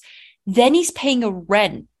house. Then he's paying a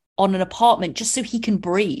rent on an apartment just so he can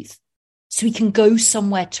breathe, so he can go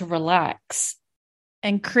somewhere to relax.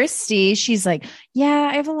 And Christy, she's like, yeah,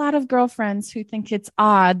 I have a lot of girlfriends who think it's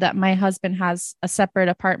odd that my husband has a separate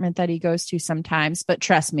apartment that he goes to sometimes. But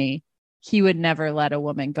trust me, he would never let a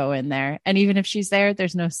woman go in there. And even if she's there,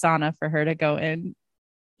 there's no sauna for her to go in.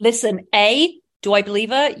 Listen, A, do I believe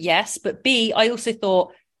her? Yes. But B, I also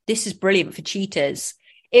thought this is brilliant for cheaters.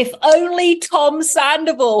 If only Tom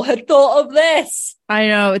Sandoval had thought of this. I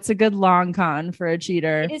know, it's a good long con for a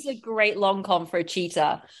cheater. It is a great long con for a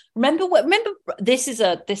cheater. Remember this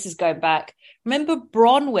is going back. Remember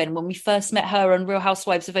Bronwyn when we first met her on Real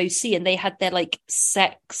Housewives of OC and they had their like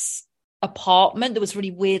sex apartment that was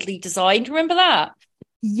really weirdly designed. Remember that?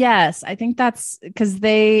 Yes, I think that's because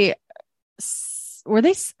they were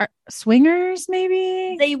swingers,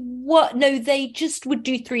 maybe? They just would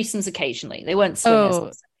do threesomes occasionally. They weren't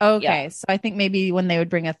swingers. Oh, okay. Yeah. So I think maybe when they would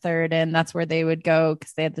bring a third in, that's where they would go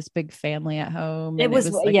because they had this big family at home. That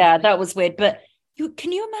was weird. But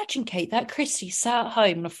can you imagine, Kate, that Christy sat at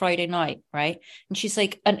home on a Friday night, right? And she's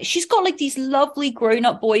like, and she's got like these lovely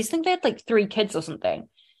grown-up boys. I think they had like 3 kids or something.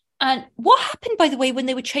 And what happened, by the way, when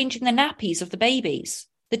they were changing the nappies of the babies,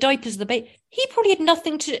 the diapers of the baby? He probably had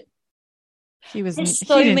nothing to. There's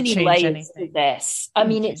so many layers to this. I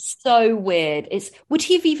mean, it's so weird. Would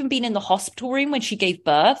he have even been in the hospital room when she gave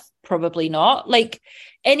birth? Probably not. Like,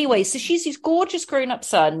 anyway, so she's these gorgeous grown-up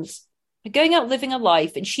sons. They're going out living a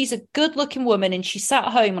life, and she's a good-looking woman, and she sat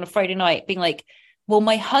at home on a Friday night being like, well,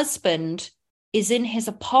 my husband is in his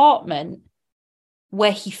apartment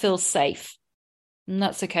where he feels safe. And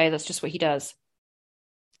that's okay. That's just what he does.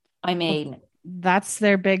 I mean, that's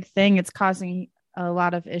their big thing. It's causing a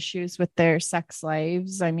lot of issues with their sex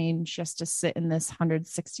lives. I mean, she has to sit in this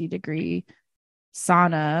 160-degree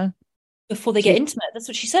sauna before they get intimate. That's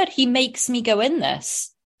what she said. He makes me go in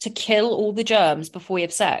this to kill all the germs before we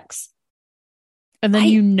have sex. And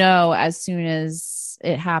then as soon as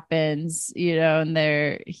it happens,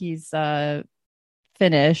 and he's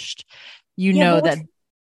finished,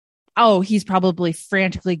 he's probably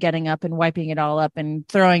frantically getting up and wiping it all up and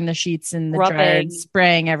throwing the sheets in the dryer and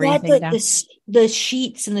spraying everything down. The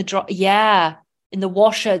sheets in the dryer, in the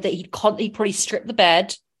washer that he'd probably strip the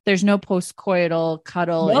bed. There's no post-coital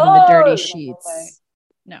cuddle in the dirty sheets.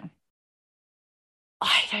 No.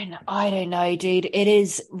 I don't know, dude.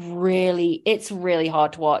 It's really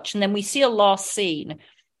hard to watch. And then we see a last scene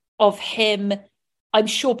of him. I'm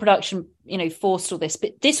sure production, forced all this,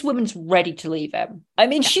 but this woman's ready to leave him. I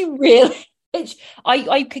mean, she really,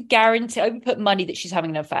 I could guarantee, I would put money that she's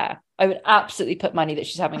having an affair. I would absolutely put money that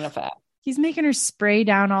she's having an affair. He's making her spray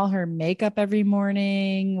down all her makeup every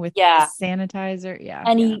morning with sanitizer. Yeah.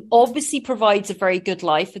 And he obviously provides a very good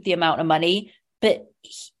life with the amount of money, but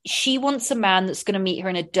she wants a man that's going to meet her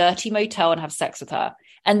in a dirty motel and have sex with her.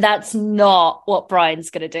 And that's not what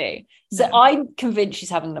Brian's going to do. So I'm convinced she's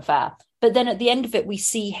having an affair. But then at the end of it, we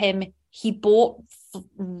see he bought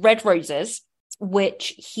red roses,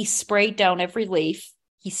 which he sprayed down every leaf.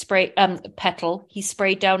 He sprayed petal. He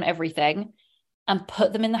sprayed down everything and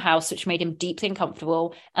put them in the house, which made him deeply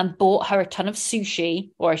uncomfortable, and bought her a ton of sushi,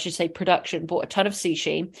 or I should say production, bought a ton of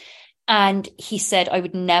sushi. And he said, I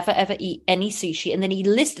would never, ever eat any sushi. And then he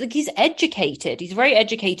listed, he's educated. He's very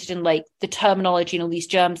educated in the terminology and all these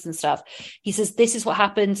germs and stuff. He says, this is what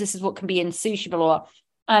happens. This is what can be in sushi, blah, blah, blah.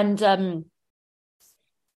 And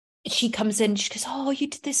she comes in, she goes, oh, you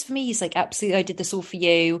did this for me. He's like, absolutely, I did this all for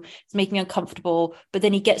you. It's making me uncomfortable. But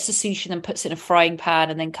then he gets the sushi and then puts it in a frying pan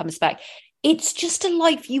and then comes back. It's just a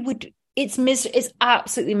life it's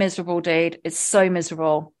absolutely miserable, dude. It's so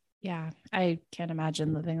miserable. Yeah, I can't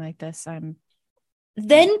imagine living like this.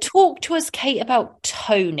 Then talk to us, Kate, about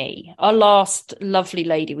Tony, our last lovely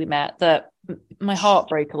lady we met that my heart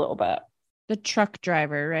broke a little bit. The truck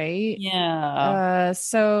driver, right? Yeah.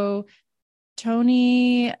 So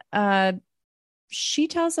Tony, she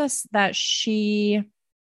tells us that she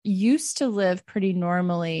used to live pretty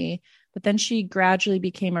normally, but then she gradually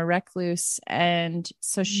became a recluse. And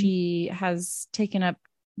so she has taken up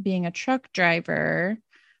being a truck driver,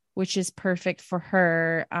 which is perfect for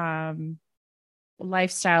her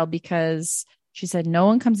lifestyle, because she said, no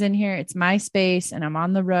one comes in here. It's my space and I'm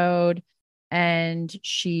on the road. And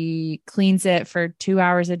she cleans it for 2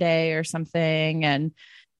 hours a day or something. And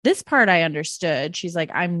this part I understood. She's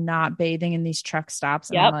like, I'm not bathing in these truck stops.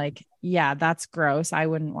 And I'm like, yeah, that's gross. I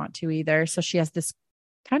wouldn't want to either. So she has this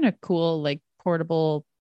kind of cool, portable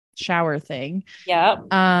shower thing. Yeah.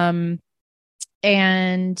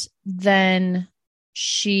 And then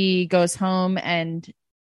she goes home and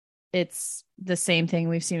it's the same thing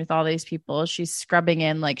we've seen with all these people. She's scrubbing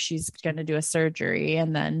in like she's going to do a surgery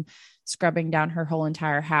and then scrubbing down her whole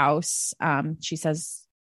entire house. She says,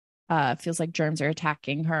 feels like germs are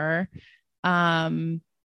attacking her.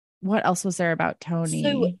 What else was there about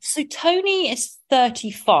Tony? So Tony is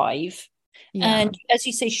 35. Yeah. And as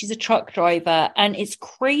you say, she's a truck driver, and it's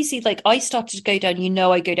crazy. I started to go down,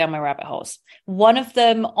 I go down my rabbit holes. One of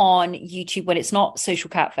them on YouTube, when it's not social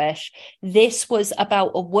catfish, this was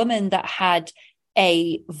about a woman that had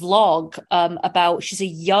a vlog about, she's a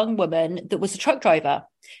young woman that was a truck driver,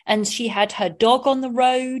 and she had her dog on the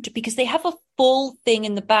road because they have a full thing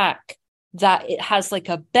in the back that it has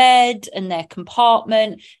a bed and their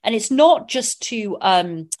compartment. And it's not just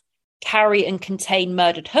to, carry and contain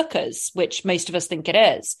murdered hookers, which most of us think it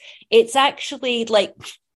is. It's actually a play.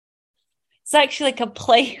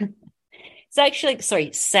 It's actually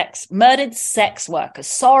murdered sex workers.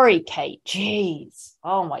 Sorry, Kate. Jeez.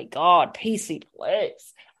 Oh my God. PC,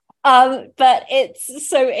 please. But it's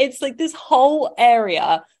this whole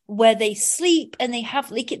area where they sleep and they have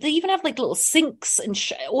they even have little sinks and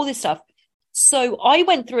all this stuff. So I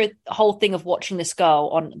went through a whole thing of watching this girl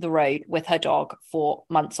on the road with her dog for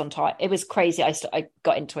months on time. It was crazy. I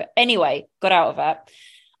got into it. Anyway, got out of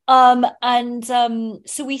it.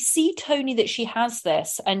 So we see Tony that she has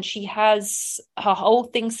this, and she has her whole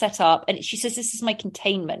thing set up. And she says, this is my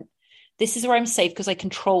containment. This is where I'm safe because I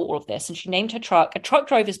control all of this. And she named her truck. And truck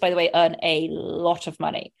drivers, by the way, earn a lot of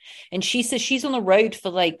money. And she says she's on the road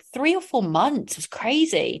for 3 or 4 months. It's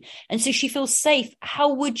crazy. And so she feels safe.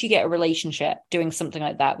 How would you get a relationship doing something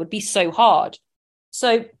like that? It would be so hard.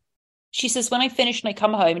 So She says, when I finished and I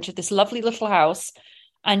come home into this lovely little house,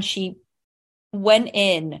 and she went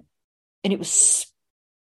in and it was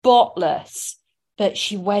spotless, but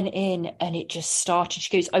she went in and it just started.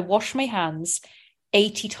 She goes, I wash my hands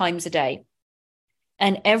 80 times a day.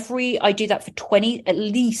 And I do that for at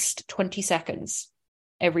least 20 seconds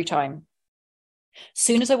every time.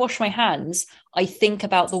 Soon as I wash my hands, I think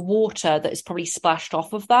about the water that is probably splashed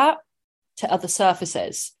off of that to other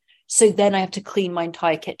surfaces. So then I have to clean my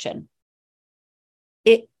entire kitchen.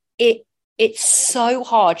 It's so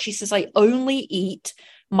hard. She says, I only eat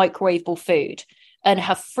microwavable food. And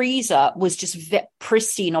her freezer was just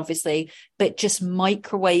pristine, obviously, but just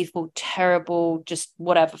microwavable, terrible, just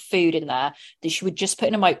whatever food in there that she would just put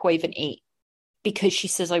in a microwave and eat. Because she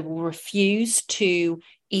says, I will refuse to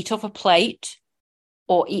eat off a plate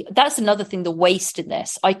or eat. That's another thing, the waste in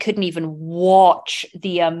this. I couldn't even watch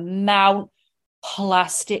the amount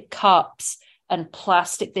plastic cups and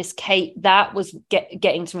plastic this cake. That was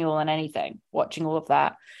getting to me more than anything, watching all of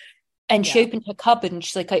that. And she opened her cupboard and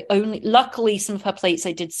she's like, luckily some of her plates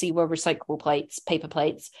I did see were recyclable plates, paper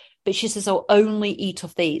plates. But she says, I'll only eat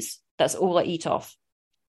off these. That's all I eat off.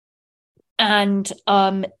 And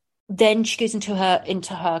then she goes into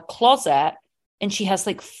her closet and she has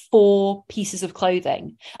like 4 pieces of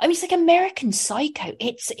clothing. I mean, it's like American Psycho.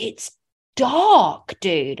 It's dark,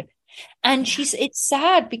 dude. And it's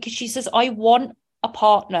sad because she says, I want a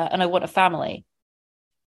partner and I want a family.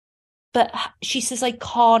 But she says, I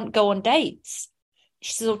can't go on dates.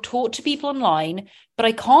 She says, I'll talk to people online, but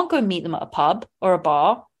I can't go and meet them at a pub or a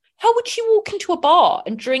bar. How would she walk into a bar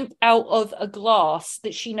and drink out of a glass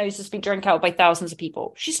that she knows has been drank out by thousands of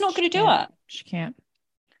people? She's not going to do it. She can't.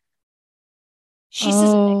 She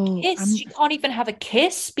says, a kiss. She can't even have a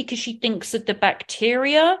kiss because she thinks of the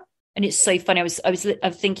bacteria. And it's so funny. I was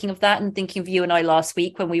thinking of that and thinking of you and I last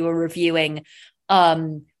week when we were reviewing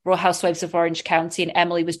Real Housewives of Orange County, and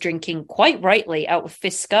Emily was drinking quite rightly out of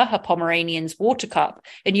Fiska, her Pomeranian's water cup.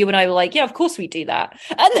 And you and I were like, yeah, of course we do that.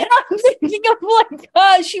 And then I'm thinking of like,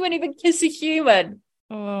 oh, she wouldn't even kiss a human.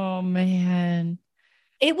 Oh, man.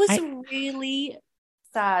 It was really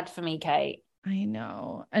sad for me, Kate. I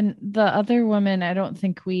know. And the other woman, I don't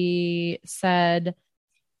think we said,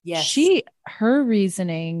 yes, her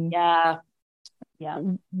reasoning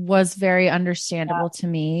was very understandable to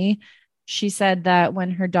me. She said that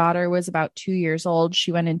when her daughter was about 2 years old,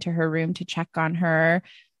 she went into her room to check on her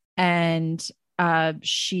and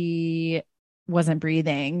she wasn't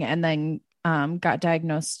breathing, and then got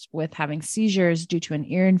diagnosed with having seizures due to an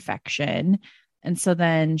ear infection. And so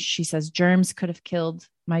then she says, germs could have killed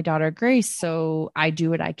my daughter, Grace. So I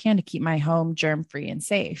do what I can to keep my home germ free and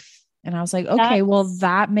safe. And I was like, okay, well,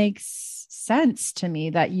 that makes sense to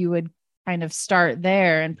me that you would kind of start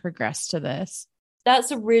there and progress to this.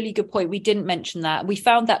 That's a really good point. We didn't mention that. We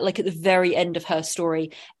found that like at the very end of her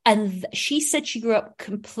story. And she said she grew up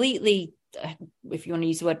completely, if you want to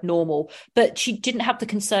use the word normal, but she didn't have the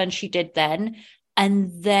concern she did then.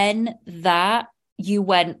 And then that you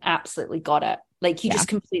went, absolutely got it. Like you just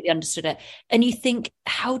completely understood it. And you think,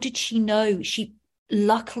 how did she know? She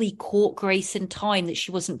luckily caught Grace in time that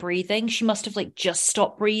she wasn't breathing. She must have like just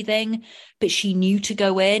stopped breathing, but she knew to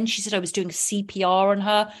go in. She said, I was doing CPR on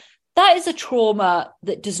her. That is a trauma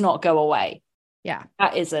that does not go away. Yeah.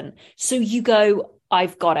 That isn't. So you go,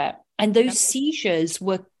 I've got it. And those seizures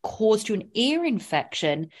were caused to an ear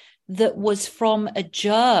infection that was from a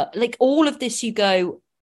germ. Like all of this, you go,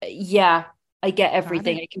 yeah, I get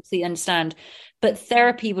everything. I completely understand. But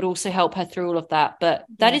therapy would also help her through all of that. But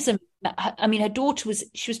that is, I mean, her daughter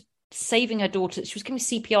she was saving her daughter. She was giving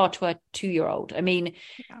CPR to her 2-year-old. I mean,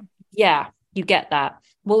 yeah, you get that.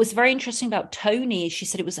 What was very interesting about Tony is she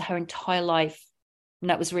said it was her entire life. And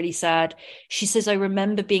that was really sad. She says, I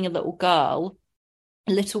remember being a little girl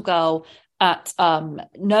at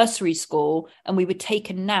nursery school, and we would take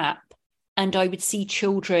a nap and I would see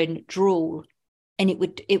children drool, and it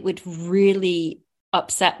would really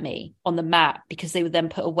upset me on the mat because they would then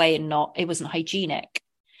put away and it wasn't hygienic.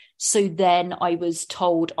 So then I was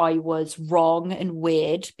told I was wrong and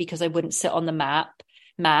weird because I wouldn't sit on the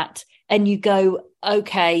mat. And you go,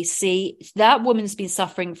 okay, see, that woman's been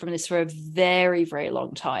suffering from this for a very, very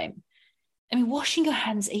long time. I mean, washing your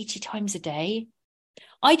hands 80 times a day.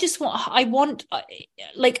 I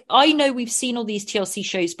know we've seen all these TLC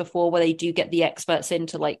shows before where they do get the experts in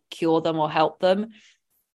to like cure them or help them.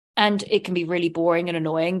 And it can be really boring and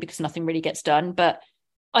annoying because nothing really gets done. But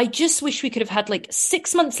I just wish we could have had like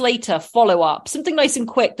 6 months later follow up, something nice and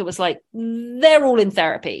quick that was like, they're all in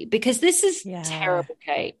therapy, because this is terrible,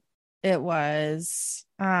 Kate. It was.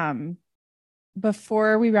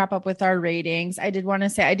 before we wrap up with our ratings, I did want to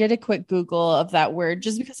say I did a quick Google of that word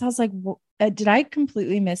just because I was like, did I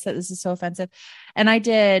completely miss that this is so offensive? And I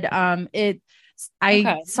did.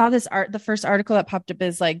 I saw the first article that popped up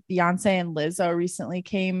is like Beyonce and Lizzo recently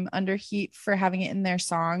came under heat for having it in their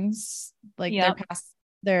songs, like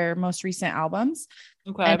their most recent albums.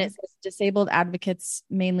 Okay. And it says disabled advocates,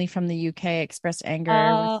 mainly from the UK, expressed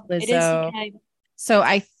anger with Lizzo. It is UK. So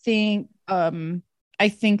I think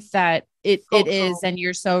that it is, and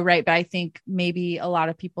you're so right. But I think maybe a lot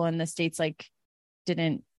of people in the States like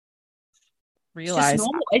didn't realize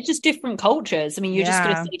it's just different cultures. I mean, you're just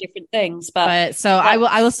going to say different things, but so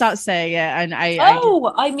I will stop saying it. And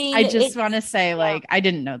I just want to say like I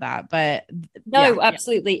didn't know that, but no,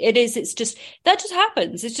 absolutely, it is. It's just that just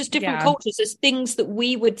happens. It's just different cultures. There's things that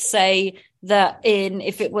we would say that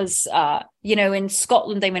if it was in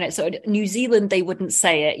Scotland they meant it, so New Zealand they wouldn't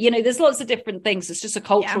say it. There's lots of different things. It's just a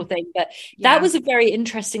cultural thing, but that was a very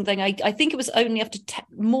interesting thing. I think it was only after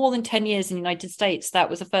more than 10 years in the United States that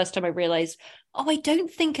was the first time I realized, I don't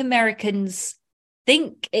think Americans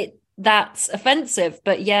think that's offensive,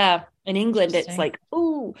 but in England it's like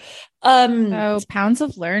pounds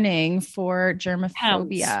of learning for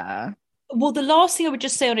germaphobia. Well, the last thing I would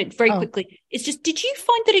just say on it very quickly is just, did you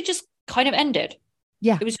find that it just kind of ended?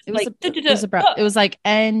 Yeah, it was abrupt. It was like,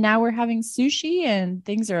 and now we're having sushi and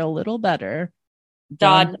things are a little better.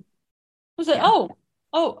 Done. Was it?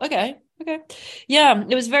 Okay. Yeah,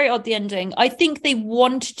 it was very odd, the ending. I think they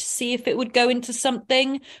wanted to see if it would go into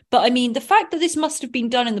something, but I mean, the fact that this must have been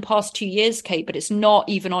done in the past 2 years, Kate, but it's not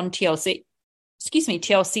even on TLC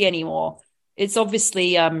anymore. It's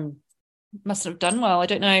obviously must have done well. I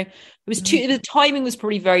don't know. It was the timing was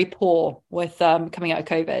probably very poor with coming out of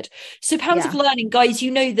COVID. So pounds of learning, guys,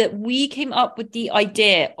 that we came up with the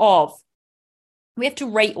idea of we have to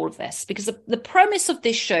rate all of this because the premise of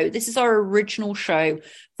this show, this is our original show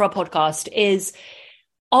for our podcast, is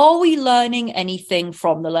are we learning anything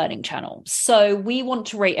from the Learning Channel? So we want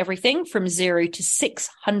to rate everything from 0 to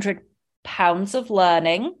 600 pounds of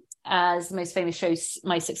learning, as the most famous show,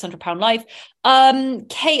 My 600 Pound Life.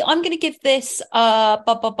 Kate, I'm going to give this I'm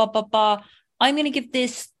going to give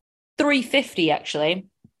this 350 actually,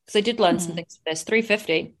 because I did learn some things with this.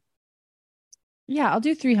 350. Yeah, I'll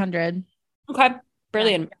do 300. Okay,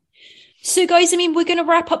 brilliant. So guys, I mean, we're going to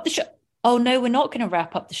wrap up the show. Oh no, we're not going to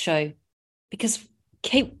wrap up the show because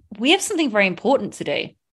Kate, we have something very important to do.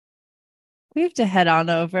 We have to head on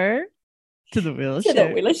over to the Wheel of Shame. The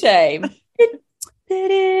Wheel of Shame.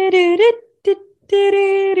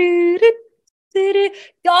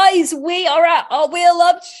 Guys, we are at our Wheel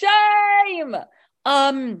of Shame.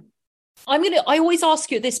 I always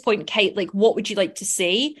ask you at this point, Kate, like, what would you like to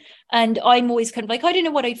see? And I'm always kind of like, I don't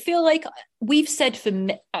know what I feel like. We've said for,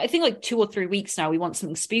 I think like 2 or 3 weeks now, we want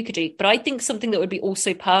something spooky, but I think something that would be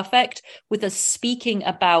also perfect with us speaking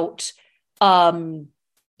about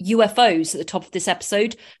UFOs at the top of this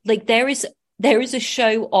episode. Like there is a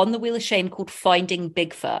show on the Wheel of Shame called Finding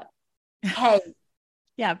Bigfoot. Hey.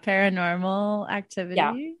 Yeah, paranormal activity.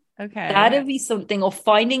 Yeah. Okay. That'd be something. Or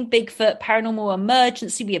Finding Bigfoot, Paranormal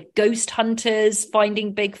Emergency. We have Ghost Hunters,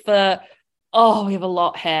 Finding Bigfoot. Oh, we have a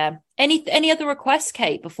lot here. Any other requests,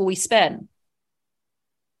 Kate, before we spin?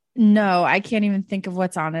 No, I can't even think of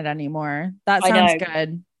what's on it anymore. That sounds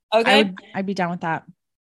good. Okay. I'd be down with that.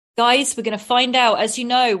 Guys, we're going to find out. As you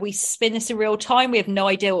know, we spin this in real time. We have no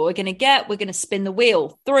idea what we're going to get. We're going to spin the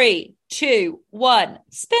wheel. 3, 2, 1,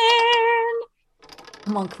 spin.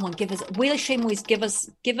 Come on. Give us Wheel of Shame. Always gives us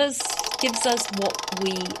what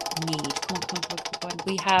we need. Come on.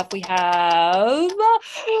 We have.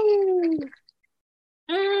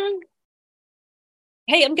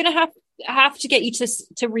 Hey, I'm going to have to get you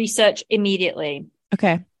to research immediately.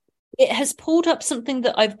 Okay. It has pulled up something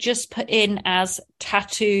that I've just put in as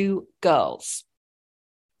tattoo girls.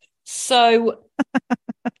 So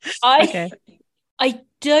I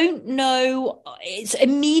don't know. It's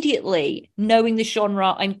immediately knowing the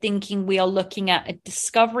genre. I'm thinking we are looking at a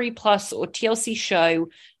Discovery Plus or TLC show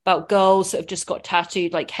about girls that have just got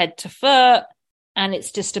tattooed like head to foot. And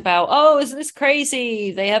it's just about, oh, isn't this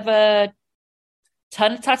crazy? They have a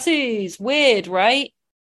ton of tattoos. Weird, right?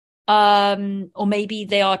 Or maybe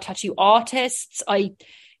they are tattoo artists. I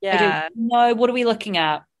don't know. What are we looking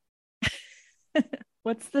at?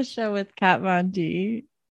 What's the show with Kat Von D?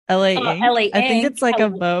 LA Inc. LA Inc. I think it's like a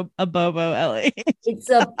Bobo LA. It's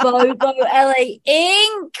a Bobo LA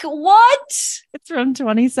Inc. What? It's from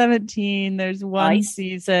 2017. There's one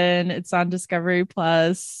season. It's on Discovery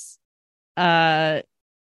Plus.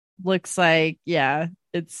 Looks like,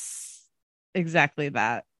 it's exactly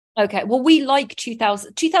that. Okay. Well, we like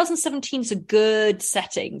 2017 is a good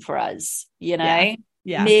setting for us, you know,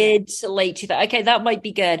 Yeah. mid to late 2000. Okay. That might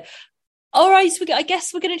be good. All right. So I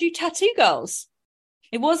guess we're going to do Tattoo Girls.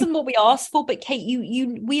 It wasn't what we asked for, but Kate,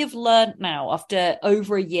 we have learned now after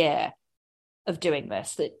over a year of doing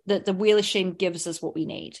this that the Wheel of Shame gives us what we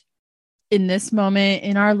need. In this moment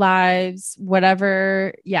in our lives,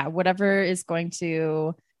 whatever is going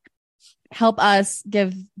to help us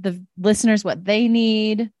give the listeners what they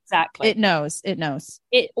need. Exactly. It knows.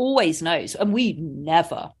 It always knows. And we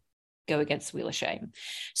never go against Wheel of Shame.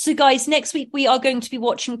 So guys, next week we are going to be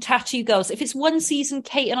watching Tattoo Girls. If it's one season,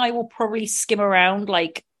 Kate and I will probably skim around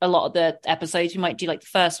like a lot of the episodes. We might do like the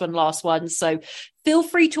first one, last one. So feel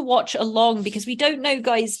free to watch along, because we don't know,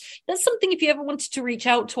 guys. That's something, if you ever wanted to reach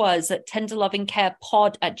out to us at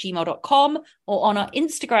tenderlovingcarepod@gmail.com or on our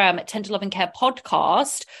Instagram at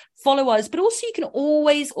tenderlovingcarepodcast. Follow us, but also you can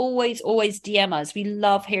always DM us. We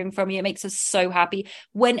love hearing from you. It makes us so happy.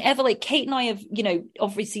 Whenever, like, Kate and I have, you know,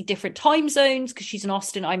 obviously different time zones because she's in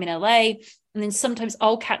Austin, I'm in LA. And then sometimes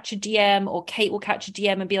I'll catch a DM or Kate will catch a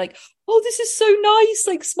DM and be like, oh, this is so nice.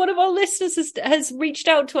 Like, one of our listeners has reached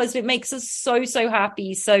out to us. And it makes us so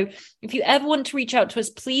happy. So if you ever want to reach out to us,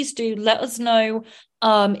 please do let us know.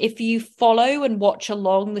 If you follow and watch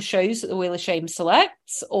along the shows that the Wheel of Shame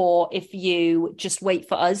selects, or if you just wait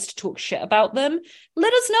for us to talk shit about them,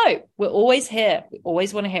 let us know. We're always here. We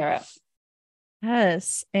always want to hear it.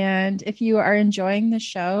 Yes. And if you are enjoying the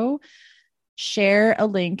show, share a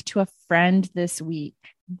link to a friend this week.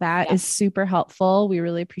 That is super helpful. We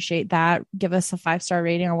really appreciate that. Give us a 5-star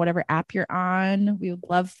rating on whatever app you're on. We would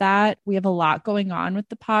love that. We have a lot going on with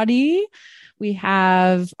the potty. We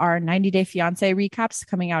have our 90-Day Fiance recaps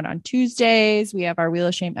coming out on Tuesdays. We have our Wheel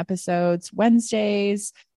of Shame episodes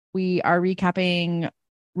Wednesdays. We are recapping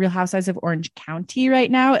Real Housewives of Orange County right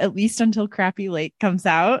now, at least until Crappy Lake comes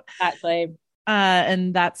out. Exactly.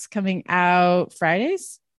 And that's coming out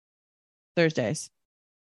Thursdays.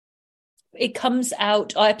 It comes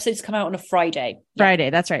out, our episodes come out on a Friday.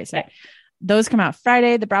 Friday, that's right. Sorry. Those come out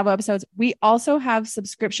Friday, the Bravo episodes. We also have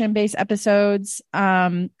subscription-based episodes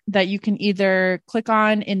that you can either click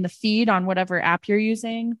on in the feed on whatever app you're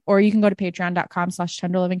using, or you can go to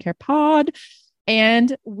patreon.com/tenderlovingcarepod.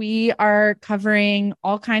 And we are covering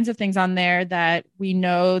all kinds of things on there that we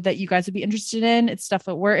know that you guys would be interested in. It's stuff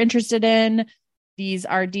that we're interested in. These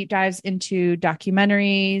are deep dives into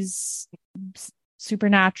documentaries,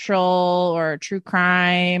 supernatural or true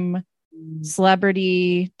crime,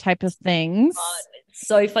 celebrity type of things.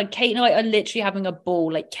 So fun. Kate and I are literally having a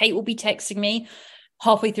ball. Like, Kate will be texting me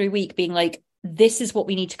halfway through the week being like, this is what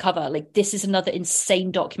we need to cover. Like, this is another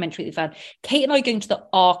insane documentary that we found. Kate and I are going to the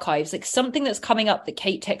archives, like something that's coming up that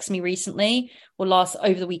Kate texted me recently or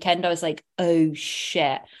over the weekend. I was like, oh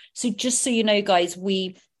shit. So just so you know, guys,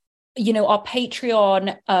 our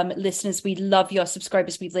Patreon listeners, we love you. Our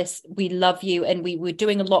subscribers, we love you. And we were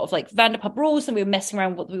doing a lot of like Vanderpump Rules, and we were messing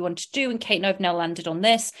around with what we wanted to do. And Kate and I have now landed on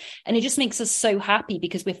this. And it just makes us so happy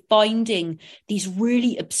because we're finding these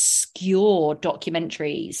really obscure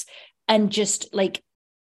documentaries and just like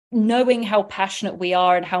knowing how passionate we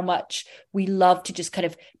are and how much we love to just kind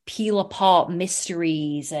of peel apart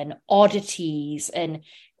mysteries and oddities. And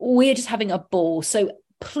we're just having a ball. So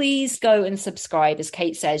please go and subscribe. As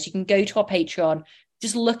Kate says, you can go to our Patreon,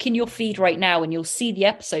 just look in your feed right now and you'll see the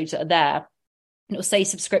episodes that are there. And it'll say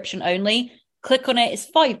subscription only. Click on it.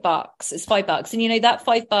 It's $5. It's $5. And you know, that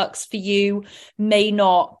 $5 for you may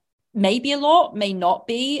be a lot, may not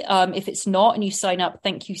be. If it's not and you sign up,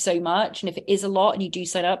 thank you so much. And if it is a lot and you do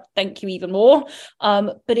sign up, thank you even more.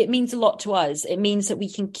 But it means a lot to us. It means that we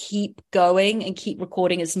can keep going and keep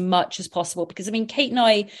recording as much as possible. Because I mean, Kate and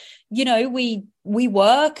I, you know, we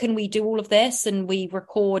work and we do all of this and we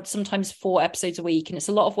record sometimes 4 episodes a week, and it's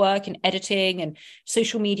a lot of work and editing and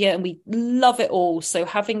social media, and we love it all. So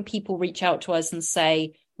having people reach out to us and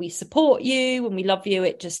say, we support you and we love you,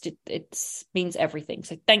 it means everything.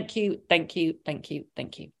 So thank you.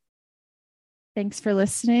 Thanks for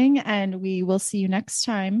listening, and we will see you next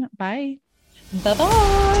time. Bye.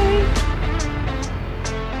 Bye-bye.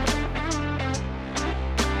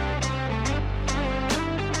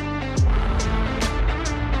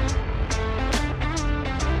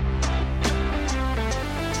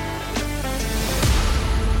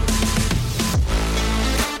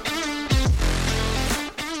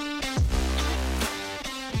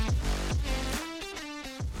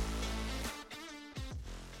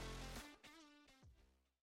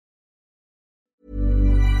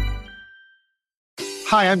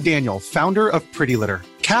 Hi, I'm Daniel, founder of Pretty Litter.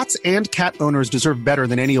 Cats and cat owners deserve better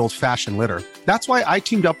than any old-fashioned litter. That's why I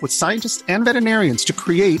teamed up with scientists and veterinarians to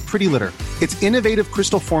create Pretty Litter. Its innovative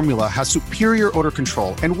crystal formula has superior odor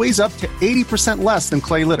control and weighs up to 80% less than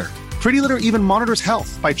clay litter. Pretty Litter even monitors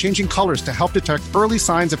health by changing colors to help detect early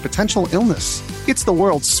signs of potential illness. It's the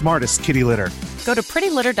world's smartest kitty litter. Go to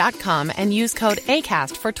prettylitter.com and use code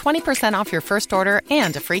ACAST for 20% off your first order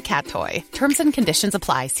and a free cat toy. Terms and conditions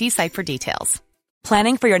apply. See site for details.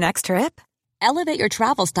 Planning for your next trip? Elevate your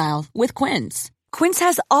travel style with Quince. Quince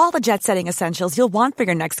has all the jet-setting essentials you'll want for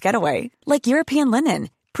your next getaway, like European linen,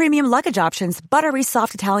 premium luggage options, buttery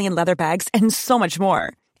soft Italian leather bags, and so much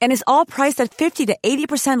more. And is all priced at 50 to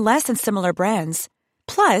 80% less than similar brands.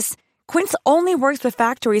 Plus, Quince only works with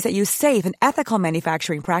factories that use safe and ethical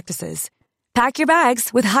manufacturing practices. Pack your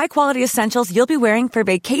bags with high-quality essentials you'll be wearing for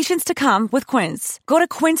vacations to come with Quince. Go to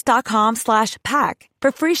quince.com/pack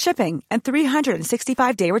for free shipping and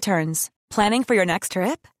 365-day returns. Planning for your next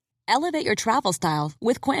trip? Elevate your travel style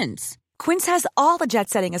with Quince. Quince has all the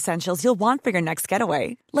jet-setting essentials you'll want for your next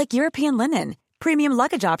getaway, like European linen, premium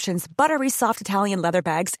luggage options, buttery soft Italian leather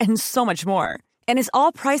bags, and so much more. And is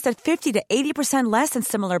all priced at 50 to 80% less than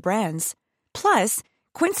similar brands. Plus,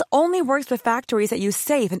 Quince only works with factories that use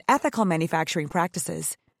safe and ethical manufacturing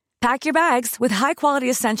practices. Pack your bags with high-quality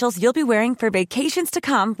essentials you'll be wearing for vacations to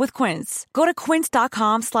come with Quince. Go to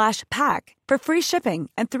quince.com/pack for free shipping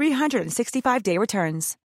and 365-day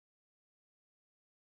returns.